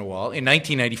once in a while, in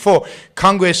 1994,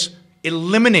 Congress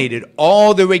eliminated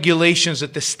all the regulations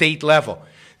at the state level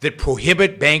that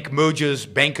prohibit bank mergers,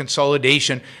 bank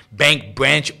consolidation, bank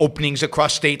branch openings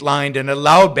across state lines, and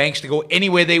allowed banks to go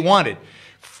anywhere they wanted.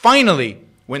 Finally,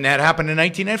 when that happened in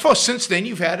 1994, since then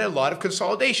you've had a lot of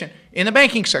consolidation in the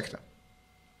banking sector.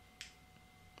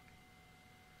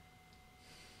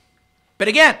 But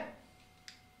again,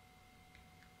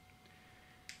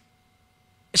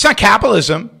 it's not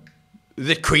capitalism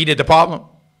that created the problem.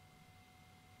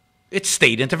 It's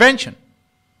state intervention,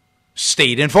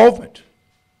 state involvement.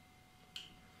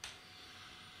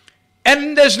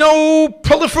 And there's no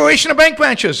proliferation of bank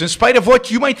branches, in spite of what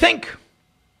you might think.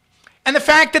 And the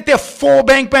fact that there are 4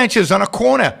 bank branches on a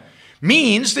corner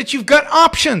means that you've got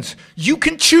options. You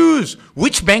can choose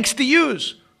which banks to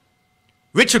use.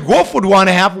 Richard Wolff would want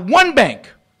to have one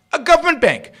bank, a government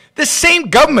bank. The same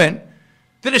government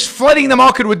that is flooding the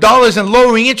market with dollars and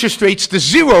lowering interest rates to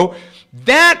zero,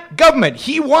 that government,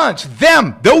 he wants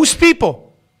them, those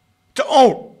people, to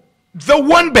own the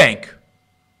one bank.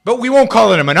 But we won't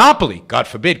call it a monopoly, God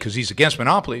forbid, because he's against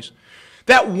monopolies.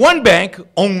 That one bank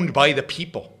owned by the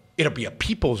people. It'll be a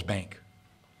people's bank.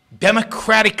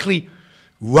 Democratically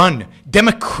run,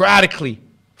 democratically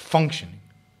functioning.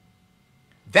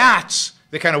 That's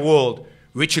the kind of world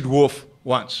Richard Wolff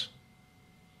wants.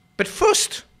 But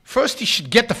first he should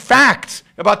get the facts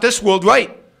about this world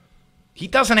right. He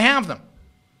doesn't have them.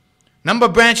 Number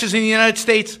of branches in the United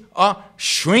States are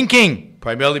shrinking,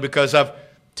 primarily because of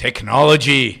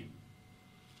technology.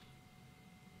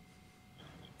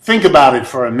 Think about it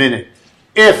for a minute.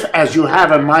 If, as you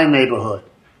have in my neighborhood,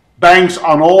 banks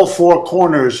on all 4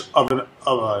 corners of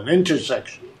an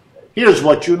intersection, here's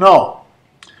what you know.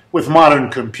 With modern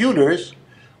computers,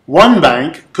 one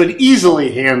bank could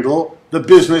easily handle the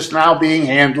business now being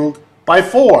handled by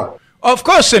 4. Of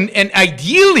course, and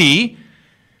ideally,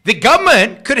 the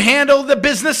government could handle the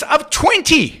business of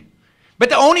 20. But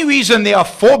the only reason there are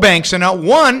 4 banks and not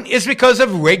 1 is because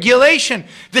of regulation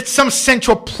that some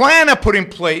central planner put in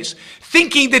place,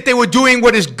 thinking that they were doing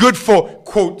what is good for,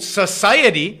 quote,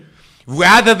 society,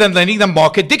 rather than letting the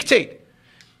market dictate.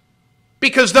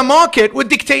 Because the market would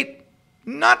dictate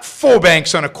not 4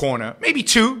 banks on a corner, maybe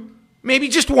 2, maybe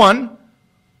just 1.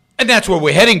 And that's where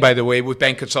we're heading, by the way, with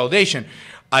bank consolidation.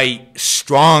 I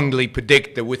strongly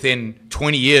predict that within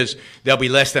 20 years, there'll be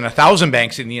less than 1,000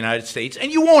 banks in the United States, and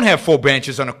you won't have 4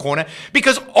 branches on a corner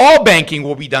because all banking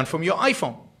will be done from your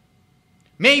iPhone.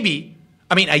 Maybe,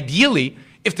 ideally,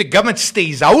 if the government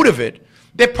stays out of it,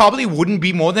 there probably wouldn't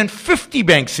be more than 50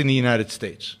 banks in the United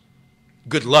States.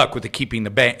 Good luck with keeping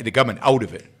the government out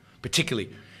of it, particularly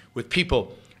with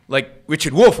people like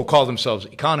Richard Wolff, who call themselves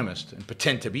economists and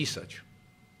pretend to be such.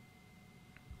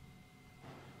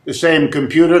 The same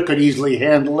computer could easily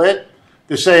handle it.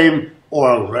 The same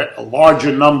or a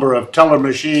larger number of teller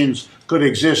machines could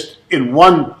exist in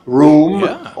one room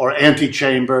or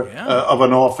antechamber of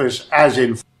an office, as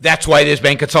in. That's why there's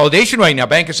bank consolidation right now.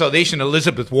 Bank consolidation,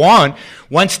 Elizabeth Warren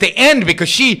wants to end because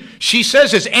she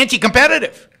says it's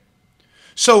anti-competitive.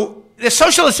 So the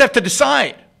socialists have to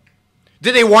decide.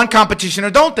 Do they want competition or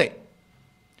don't they?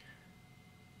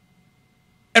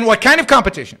 And what kind of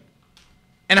competition?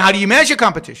 And how do you measure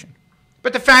competition?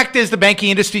 But the fact is the banking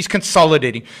industry is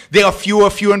consolidating. There are fewer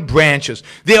and fewer branches.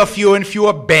 There are fewer and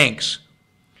fewer banks.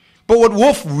 But what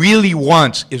Wolf really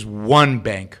wants is one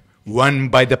bank, run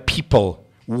by the people,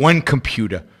 one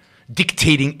computer,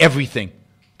 dictating everything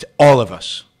to all of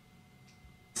us.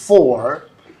 4,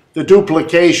 the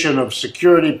duplication of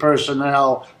security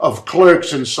personnel, of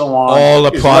clerks and so on, all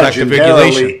a product of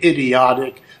regulation. Legendarily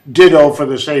idiotic. Ditto for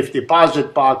the safe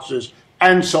deposit boxes,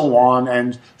 and so on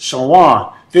and so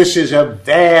on. This is a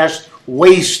vast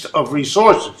waste of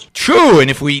resources. True, and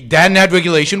if we hadn't had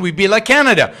regulation, we'd be like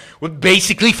Canada, with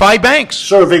basically 5 banks.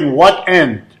 Serving what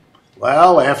end?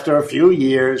 Well, after a few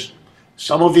years,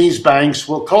 some of these banks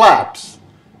will collapse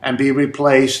and be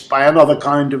replaced by another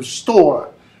kind of store.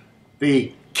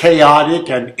 The chaotic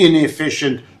and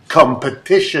inefficient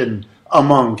competition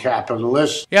among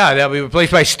capitalists. Yeah, they'll be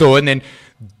replaced by store, and then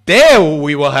there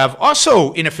we will have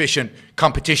also inefficient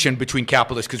competition between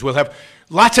capitalists, because we'll have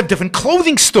lots of different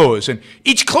clothing stores, and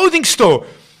each clothing store,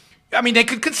 I mean, they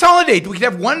could consolidate. We could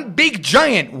have one big,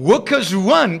 giant,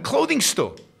 workers-run clothing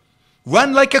store,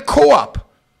 run like a co-op,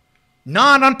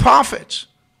 non-profits,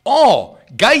 all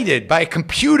guided by a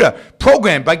computer,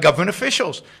 programmed by government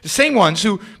officials, the same ones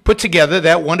who put together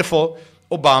that wonderful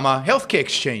Obama healthcare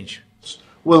exchange.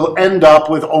 Will end up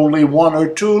with only 1 or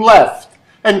 2 left.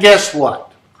 And guess what?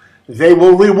 They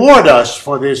will reward us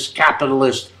for this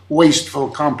capitalist, wasteful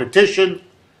competition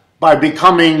by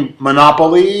becoming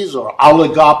monopolies or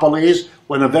oligopolies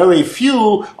when a very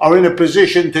few are in a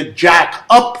position to jack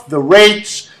up the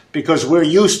rates because we're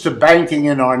used to banking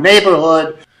in our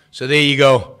neighborhood. So there you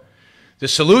go. The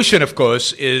solution, of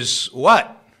course, is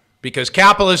what? Because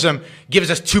capitalism gives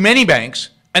us too many banks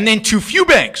and then too few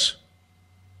banks.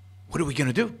 What are we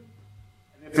going to do?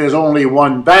 If there's only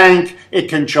one bank, it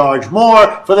can charge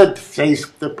more for the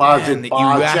safe deposit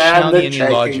box and the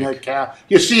checking account.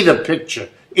 You see the picture.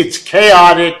 It's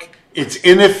chaotic. It's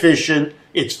inefficient.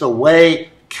 It's the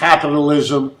way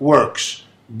capitalism works.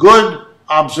 Good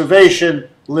observation,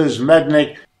 Liz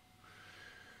Mednick.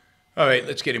 All right,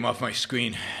 let's get him off my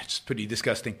screen. It's pretty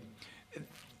disgusting.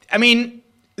 I mean,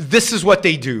 this is what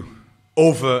they do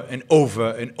over and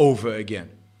over and over again.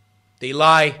 They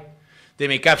lie. They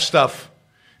make up stuff.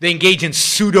 They engage in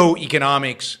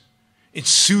pseudo-economics, in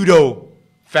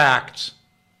pseudo-facts.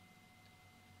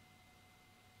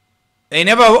 They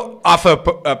never offer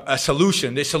a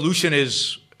solution. Their solution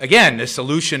is, again, their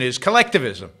solution is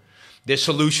collectivism. Their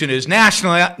solution is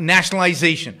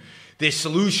nationalization. Their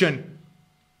solution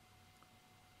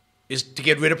is to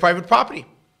get rid of private property.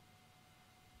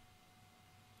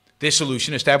 Their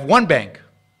solution is to have one bank.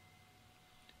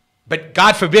 But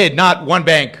God forbid, not one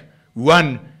bank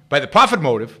run by the profit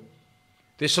motive.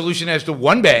 Their solution is to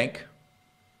one bank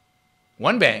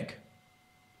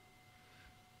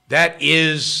that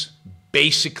is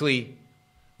basically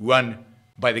run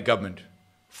by the government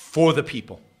for the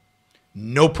people.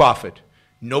 No profit,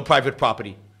 no private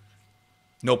property,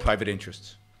 no private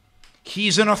interests.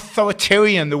 He's an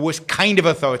authoritarian, the worst kind of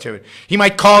authoritarian. He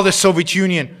might call the Soviet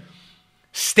Union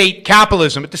state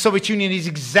capitalism, but the Soviet Union is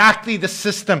exactly the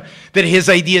system that his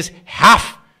ideas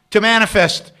have to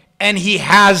manifest, and he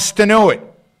has to know it.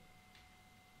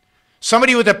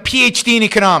 Somebody with a PhD in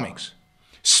economics,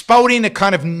 spouting the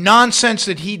kind of nonsense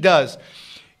that he does,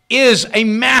 is a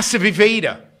massive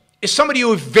evader, is somebody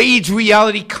who evades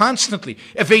reality constantly,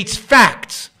 evades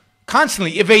facts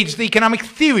constantly, evades the economic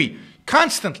theory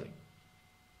constantly.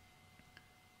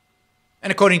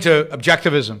 And according to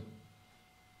objectivism,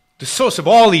 the source of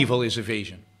all evil is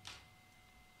evasion.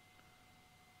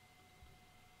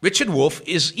 Richard Wolff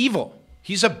is evil.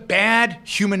 He's a bad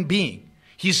human being.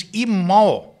 He's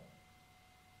immoral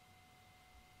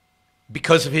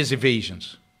because of his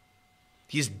evasions.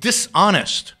 He's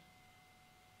dishonest.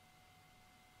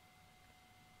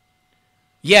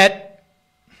 Yet,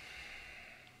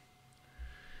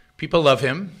 people love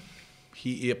him.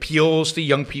 He appeals to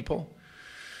young people.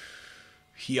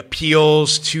 He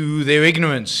appeals to their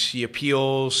ignorance. He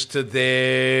appeals to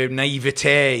their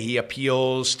naivete. He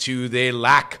appeals to their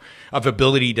lack of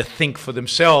ability to think for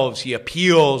themselves. He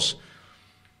appeals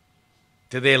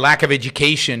to their lack of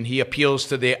education. He appeals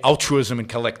to their altruism and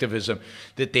collectivism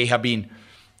that they have been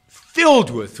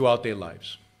filled with throughout their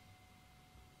lives.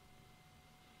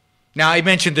 Now, I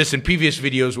mentioned this in previous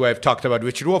videos where I've talked about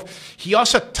Richard Wolff. He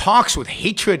also talks with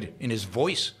hatred in his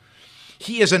voice.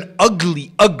 He is an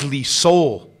ugly, ugly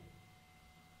soul.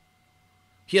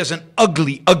 He has an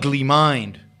ugly, ugly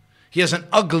mind. He has an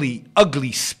ugly,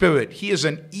 ugly spirit. He is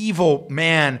an evil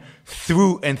man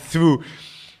through and through.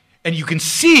 And you can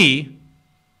see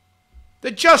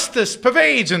that justice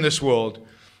pervades in this world.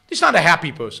 He's not a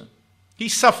happy person. He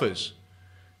suffers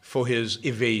for his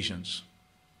evasions.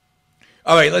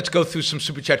 All right, let's go through some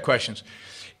Super Chat questions.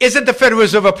 Isn't the Federal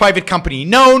Reserve a private company?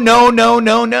 No, no, no,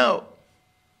 no, no.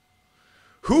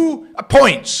 Who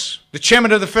appoints the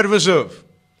chairman of the Federal Reserve?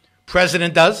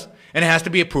 President does, and it has to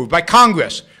be approved by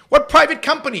Congress. What private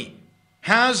company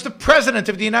has the President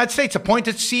of the United States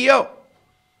appointed CEO?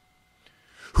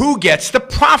 Who gets the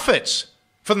profits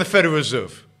from the Federal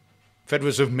Reserve? Federal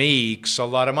Reserve makes a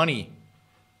lot of money.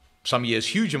 Some years,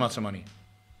 huge amounts of money.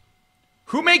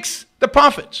 Who makes the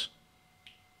profits?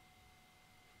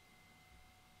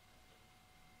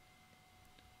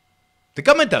 The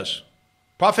government does.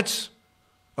 Profits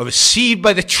are received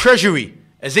by the Treasury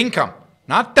as income,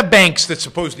 not the banks that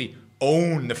supposedly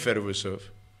own the Federal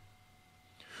Reserve.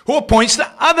 Who appoints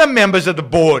the other members of the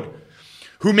board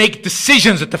who make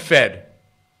decisions at the Fed?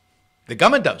 The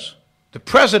government does. The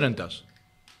president does.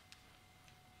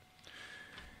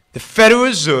 The Federal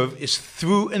Reserve is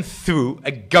through and through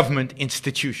a government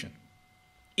institution.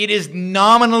 It is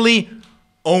nominally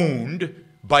owned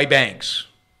by banks.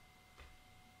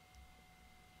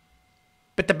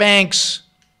 But the banks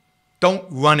don't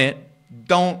run it,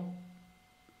 don't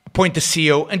appoint the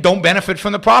CEO, and don't benefit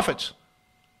from the profits.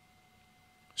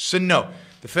 So no,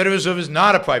 the Federal Reserve is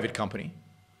not a private company.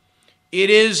 It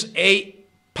is a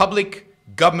public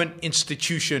government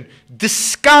institution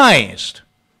disguised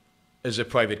as a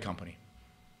private company.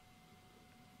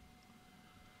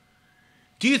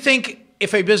 Do you think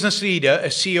if a business leader, a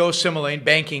CEO similar in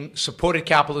banking, supported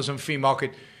capitalism, free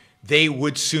market, they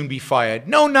would soon be fired?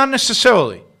 No, not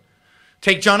necessarily.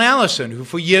 Take John Allison, who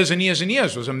for years and years and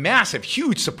years was a massive,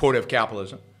 huge supporter of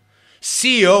capitalism.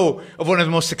 CEO of one of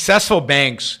the most successful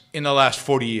banks in the last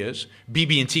 40 years,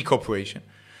 BB&T Corporation.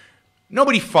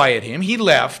 Nobody fired him. He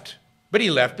left, but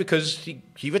he left because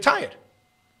he retired.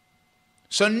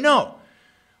 So no,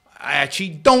 I actually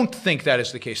don't think that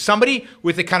is the case. Somebody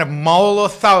with the kind of moral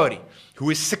authority, who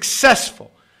is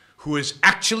successful, who has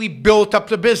actually built up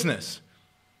the business,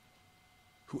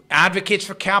 who advocates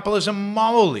for capitalism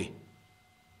morally,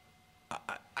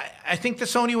 I think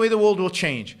that's the only way the world will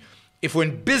change. If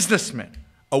when businessmen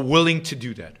are willing to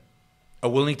do that, are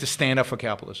willing to stand up for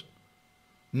capitalism,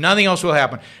 nothing else will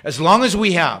happen. As long as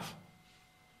we have,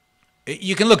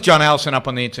 you can look John Allison up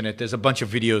on the internet. There's a bunch of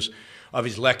videos of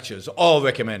his lectures, all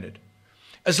recommended.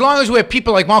 As long as we have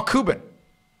people like Mark Cuban,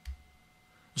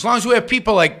 as long as we have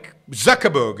people like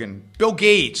Zuckerberg and Bill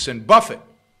Gates and Buffett,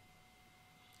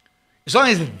 as long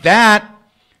as that,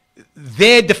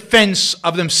 their defense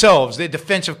of themselves, their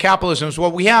defense of capitalism is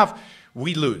what we have,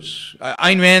 we lose.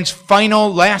 Ayn Rand's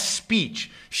final last speech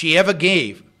she ever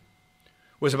gave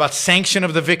was about sanction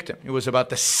of the victim. It was about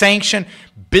the sanction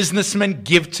businessmen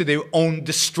give to their own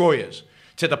destroyers,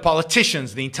 to the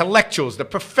politicians, the intellectuals, the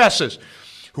professors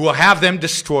who will have them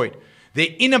destroyed. Their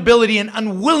inability and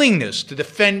unwillingness to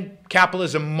defend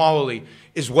capitalism morally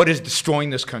is what is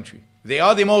destroying this country. They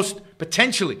are the most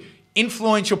potentially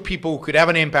influential people who could have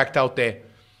an impact out there,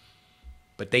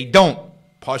 but they don't,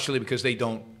 partially because they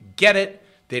don't get it,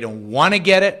 they don't want to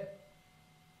get it,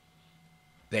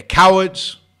 they're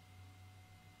cowards,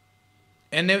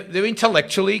 and they're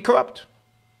intellectually corrupt,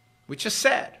 which is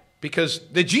sad, because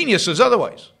they're geniuses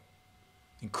otherwise.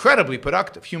 Incredibly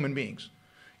productive human beings,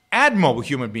 admirable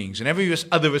human beings in every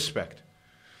other respect.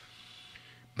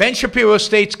 Ben Shapiro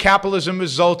states capitalism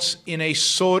results in a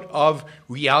sort of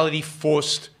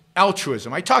reality-forced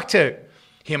altruism. I talked to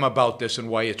him about this and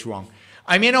why it's wrong.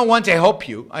 I may not want to help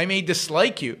you. I may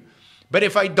dislike you. But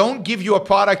if I don't give you a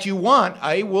product you want,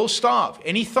 I will starve.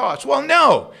 Any thoughts? Well,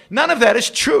 no. None of that is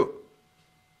true.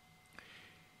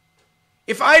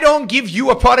 If I don't give you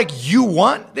a product you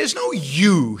want, there's no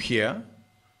you here.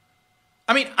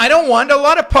 I mean, I don't want a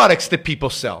lot of products that people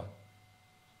sell.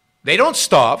 They don't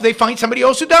starve. They find somebody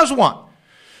else who does want.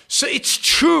 So it's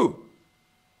true.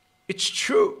 It's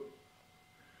true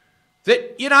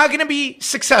that you're not going to be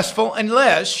successful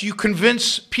unless you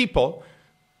convince people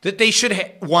that they should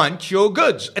want your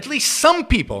goods. At least some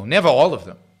people, never all of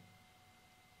them.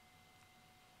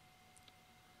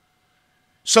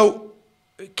 So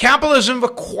capitalism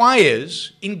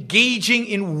requires engaging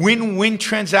in win-win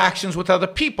transactions with other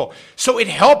people. So it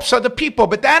helps other people,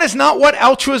 but that is not what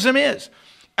altruism is.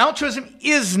 Altruism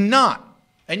is not,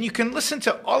 and you can listen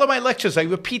to all of my lectures, I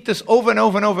repeat this over and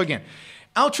over and over again.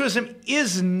 Altruism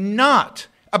is not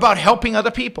about helping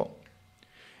other people.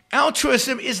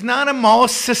 Altruism is not a moral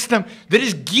system that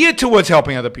is geared towards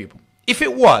helping other people. If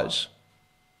it was,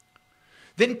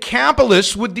 then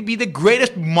capitalists would be the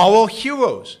greatest moral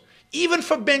heroes. Even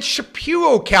for Ben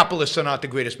Shapiro, capitalists are not the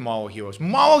greatest moral heroes.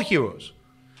 Moral heroes.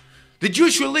 The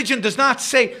Jewish religion does not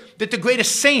say that the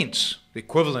greatest saints, the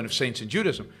equivalent of saints in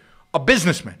Judaism, are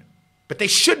businessmen. But they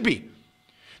should be.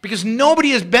 Because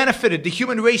nobody has benefited the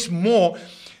human race more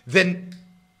than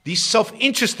these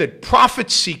self-interested,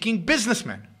 profit-seeking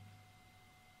businessmen.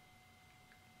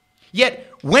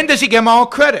 Yet, when does he get moral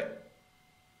credit?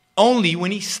 Only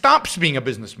when he stops being a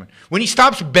businessman, when he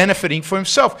stops benefiting for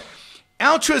himself.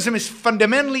 Altruism is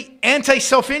fundamentally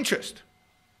anti-self-interest,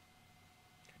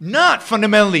 not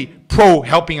fundamentally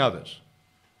pro-helping others.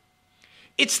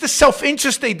 It's the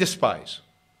self-interest they despise.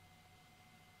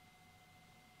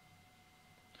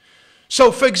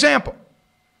 So, for example,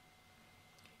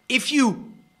 if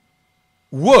you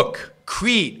work,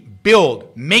 create,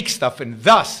 build, make stuff, and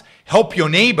thus help your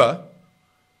neighbor,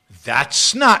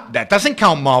 that doesn't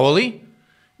count morally.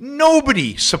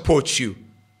 Nobody supports you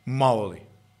morally.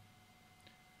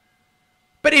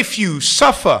 But if you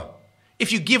suffer,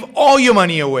 if you give all your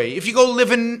money away, if you go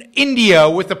live in India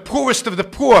with the poorest of the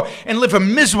poor and live a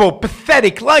miserable,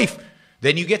 pathetic life,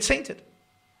 then you get sainted.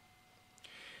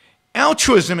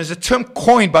 Altruism is a term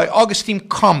coined by Auguste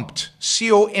Comte,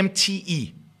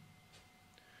 C-O-M-T-E.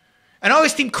 And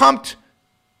Auguste Comte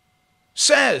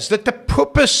says that the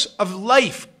purpose of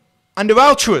life under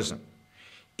altruism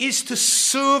is to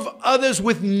serve others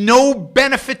with no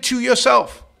benefit to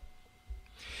yourself.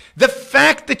 The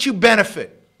fact that you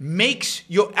benefit makes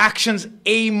your actions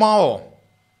amoral.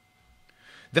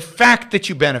 The fact that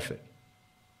you benefit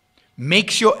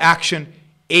makes your action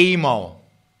amoral.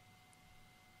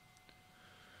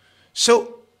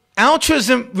 So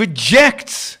altruism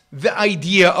rejects the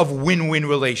idea of win-win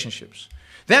relationships.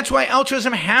 That's why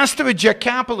altruism has to reject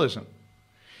capitalism.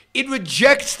 It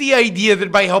rejects the idea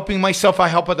that by helping myself, I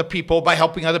help other people. By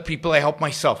helping other people, I help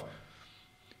myself.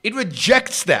 It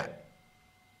rejects that.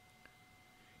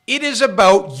 It is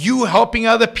about you helping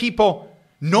other people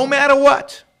no matter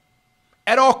what,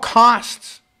 at all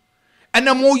costs. And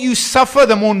the more you suffer,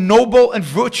 the more noble and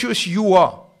virtuous you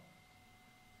are.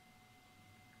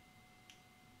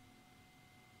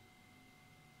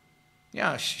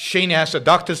 Yeah, Shane asked, are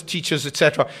doctors, teachers,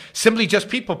 etc., simply just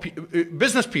people,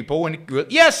 business people?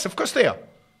 Yes, of course they are.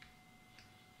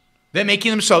 They're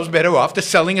making themselves better off. They're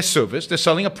selling a service. They're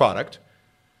selling a product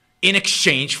in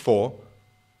exchange for,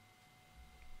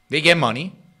 they get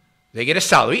money, they get a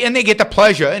salary, and they get the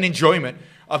pleasure and enjoyment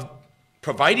of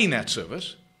providing that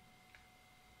service.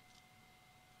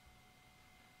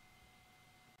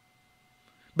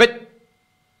 But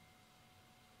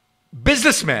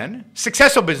businessmen,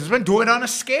 successful businessmen, do it on a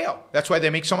scale. That's why they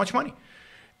make so much money.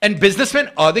 And businessmen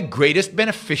are the greatest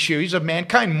beneficiaries of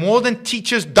mankind, more than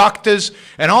teachers, doctors,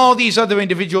 and all these other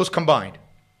individuals combined.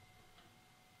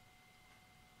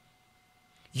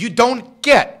 You don't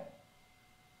get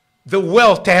the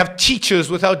wealth to have teachers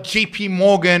without J.P.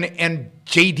 Morgan and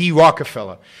J.D.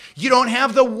 Rockefeller. You don't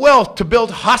have the wealth to build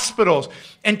hospitals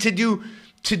and to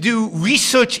do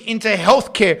research into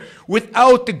healthcare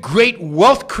without the great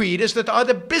wealth creators that are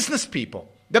the business people.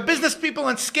 The business people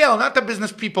on scale, not the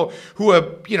business people who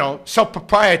are,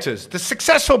 self-proprietors. The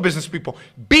successful business people,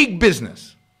 big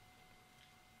business.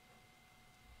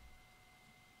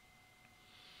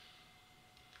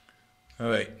 All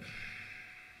right.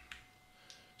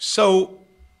 So,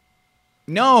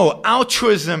 no,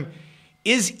 altruism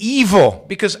is evil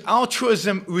because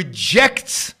altruism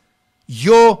rejects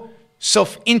your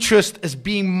self-interest as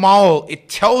being moral. It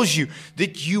tells you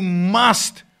that you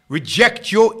must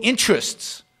reject your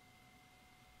interests.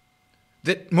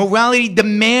 That morality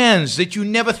demands that you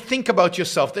never think about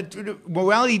yourself. That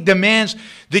morality demands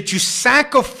that you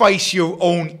sacrifice your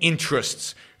own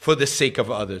interests for the sake of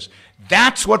others.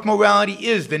 That's what morality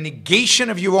is, the negation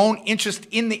of your own interest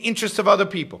in the interest of other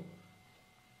people.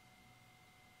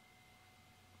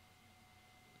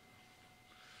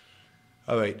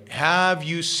 All right. Have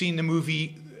you seen the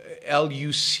movie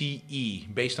Luce,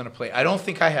 based on a play? I don't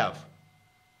think I have.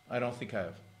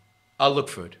 I'll look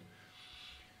for it.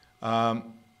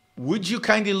 Would you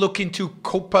kindly look into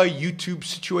COPA YouTube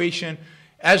situation?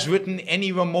 As written,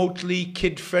 any remotely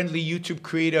kid-friendly YouTube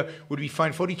creator would be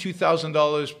fined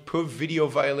 $42,000 per video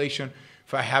violation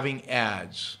for having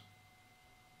ads.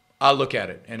 I'll look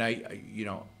at it. And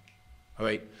all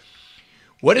right.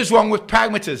 What is wrong with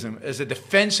pragmatism as a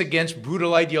defense against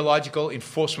brutal ideological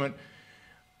enforcement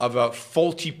of a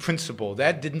faulty principle?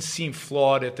 That didn't seem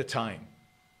flawed at the time.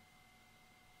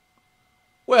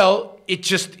 Well, it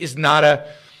just is not a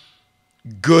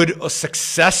good or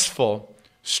successful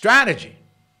strategy.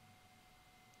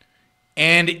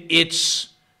 And it's,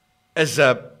 as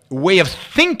a way of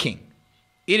thinking,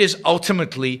 it is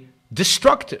ultimately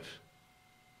destructive.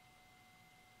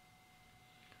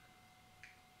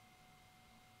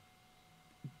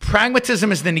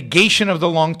 Pragmatism is the negation of the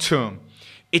long term.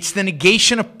 It's the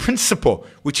negation of principle,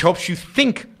 which helps you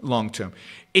think long term.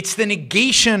 It's the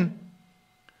negation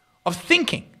of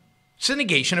thinking. It's the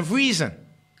negation of reason.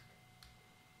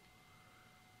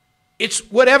 It's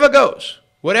whatever goes,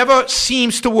 whatever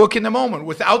seems to work in the moment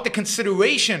without the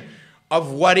consideration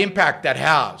of what impact that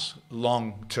has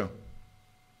long term.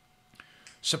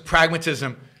 So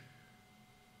pragmatism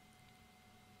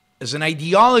as an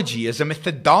ideology, as a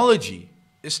methodology,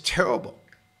 is terrible.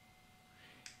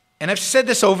 And I've said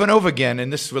this over and over again,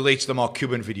 and this relates to the Mark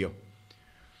Cuban video.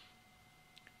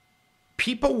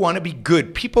 People want to be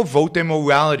good. People vote their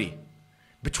morality.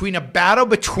 Between a battle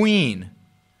between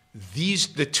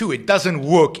the two, it doesn't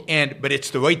work, but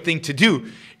it's the right thing to do.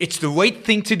 It's the right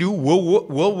thing to do,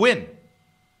 we'll win.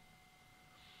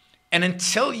 And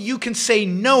until you can say,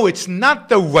 no, it's not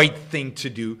the right thing to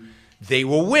do, they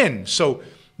will win. So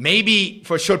maybe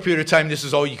for a short period of time, this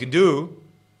is all you can do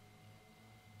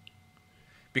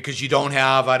because you don't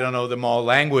have, I don't know, the moral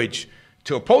language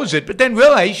to oppose it. But then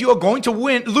realize you are going to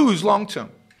lose long term.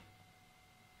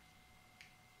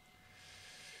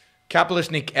 Capitalist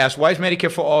Nick asks, why is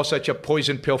Medicare for All such a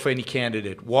poison pill for any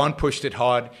candidate? One pushed it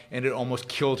hard, and it almost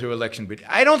killed her election bid.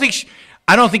 I don't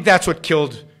think that's what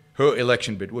killed her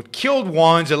election bid. What killed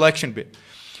Juan's election bid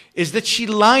is that she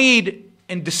lied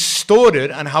and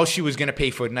distorted on how she was going to pay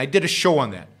for it. And I did a show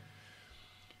on that.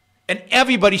 And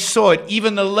everybody saw it.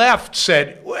 Even the left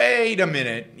said, wait a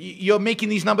minute, you're making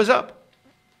these numbers up.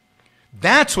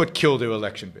 That's what killed her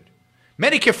election bid.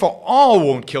 Medicare for All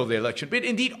won't kill the election bid.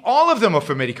 Indeed, all of them are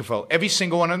for Medicare for All. Every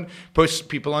single one of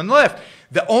people on the left.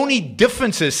 The only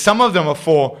difference is some of them are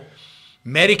for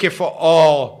Medicare for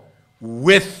All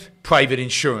with private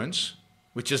insurance,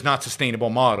 which is not a sustainable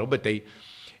model,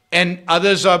 and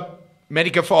others are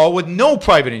Medicare for All with no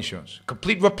private insurance,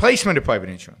 complete replacement of private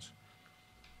insurance.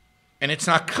 And it's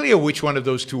not clear which one of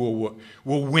those two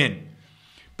will win.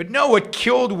 But no, what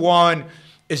killed Juan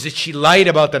is that she lied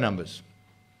about the numbers.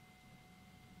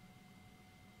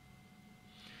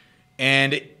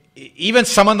 And even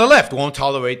some on the left won't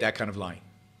tolerate that kind of lying.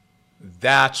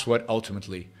 That's what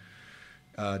ultimately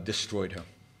destroyed her.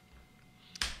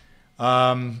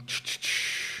 All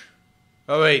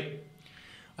right.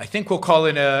 I think we'll call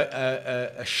it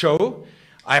a show.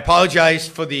 I apologize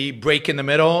for the break in the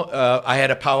middle. I had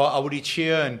a power outage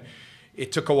here, and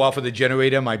it took a while for the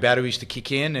generator, my batteries to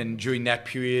kick in. And during that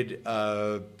period,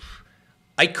 I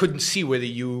couldn't see whether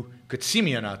you could see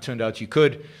me or not. Turned out you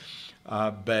could.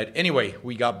 But anyway,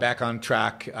 we got back on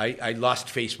track. I lost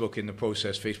Facebook in the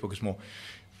process. Facebook is more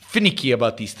finicky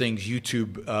about these things.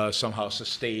 YouTube somehow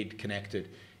stayed connected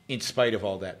in spite of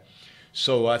all that.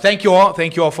 So thank you all.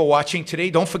 Thank you all for watching today.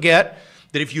 Don't forget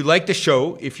that if you like the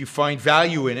show, if you find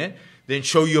value in it, then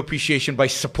show your appreciation by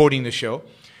supporting the show.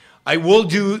 I will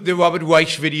do the Robert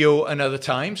Reich video another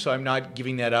time, so I'm not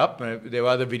giving that up. There are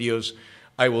other videos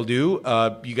I will do.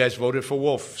 You guys voted for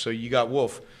Wolf, so you got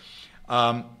Wolf.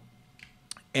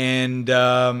 And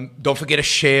don't forget to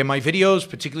share my videos,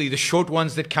 particularly the short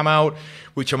ones that come out,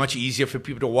 which are much easier for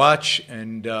people to watch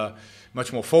and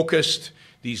much more focused.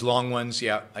 These long ones,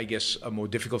 yeah, I guess are more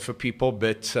difficult for people,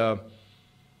 but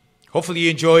hopefully you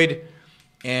enjoyed,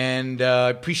 and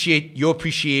appreciate your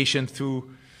appreciation through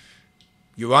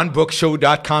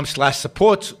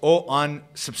YaronBrookShow.com/support or on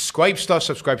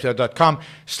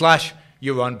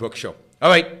subscribestar.com/YaronBrookShow. All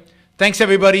right. Thanks,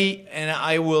 everybody, and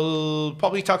I will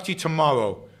probably talk to you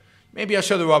tomorrow. Maybe I'll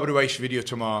show the Robert Reich video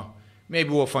tomorrow.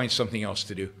 Maybe we'll find something else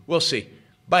to do. We'll see.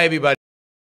 Bye, everybody.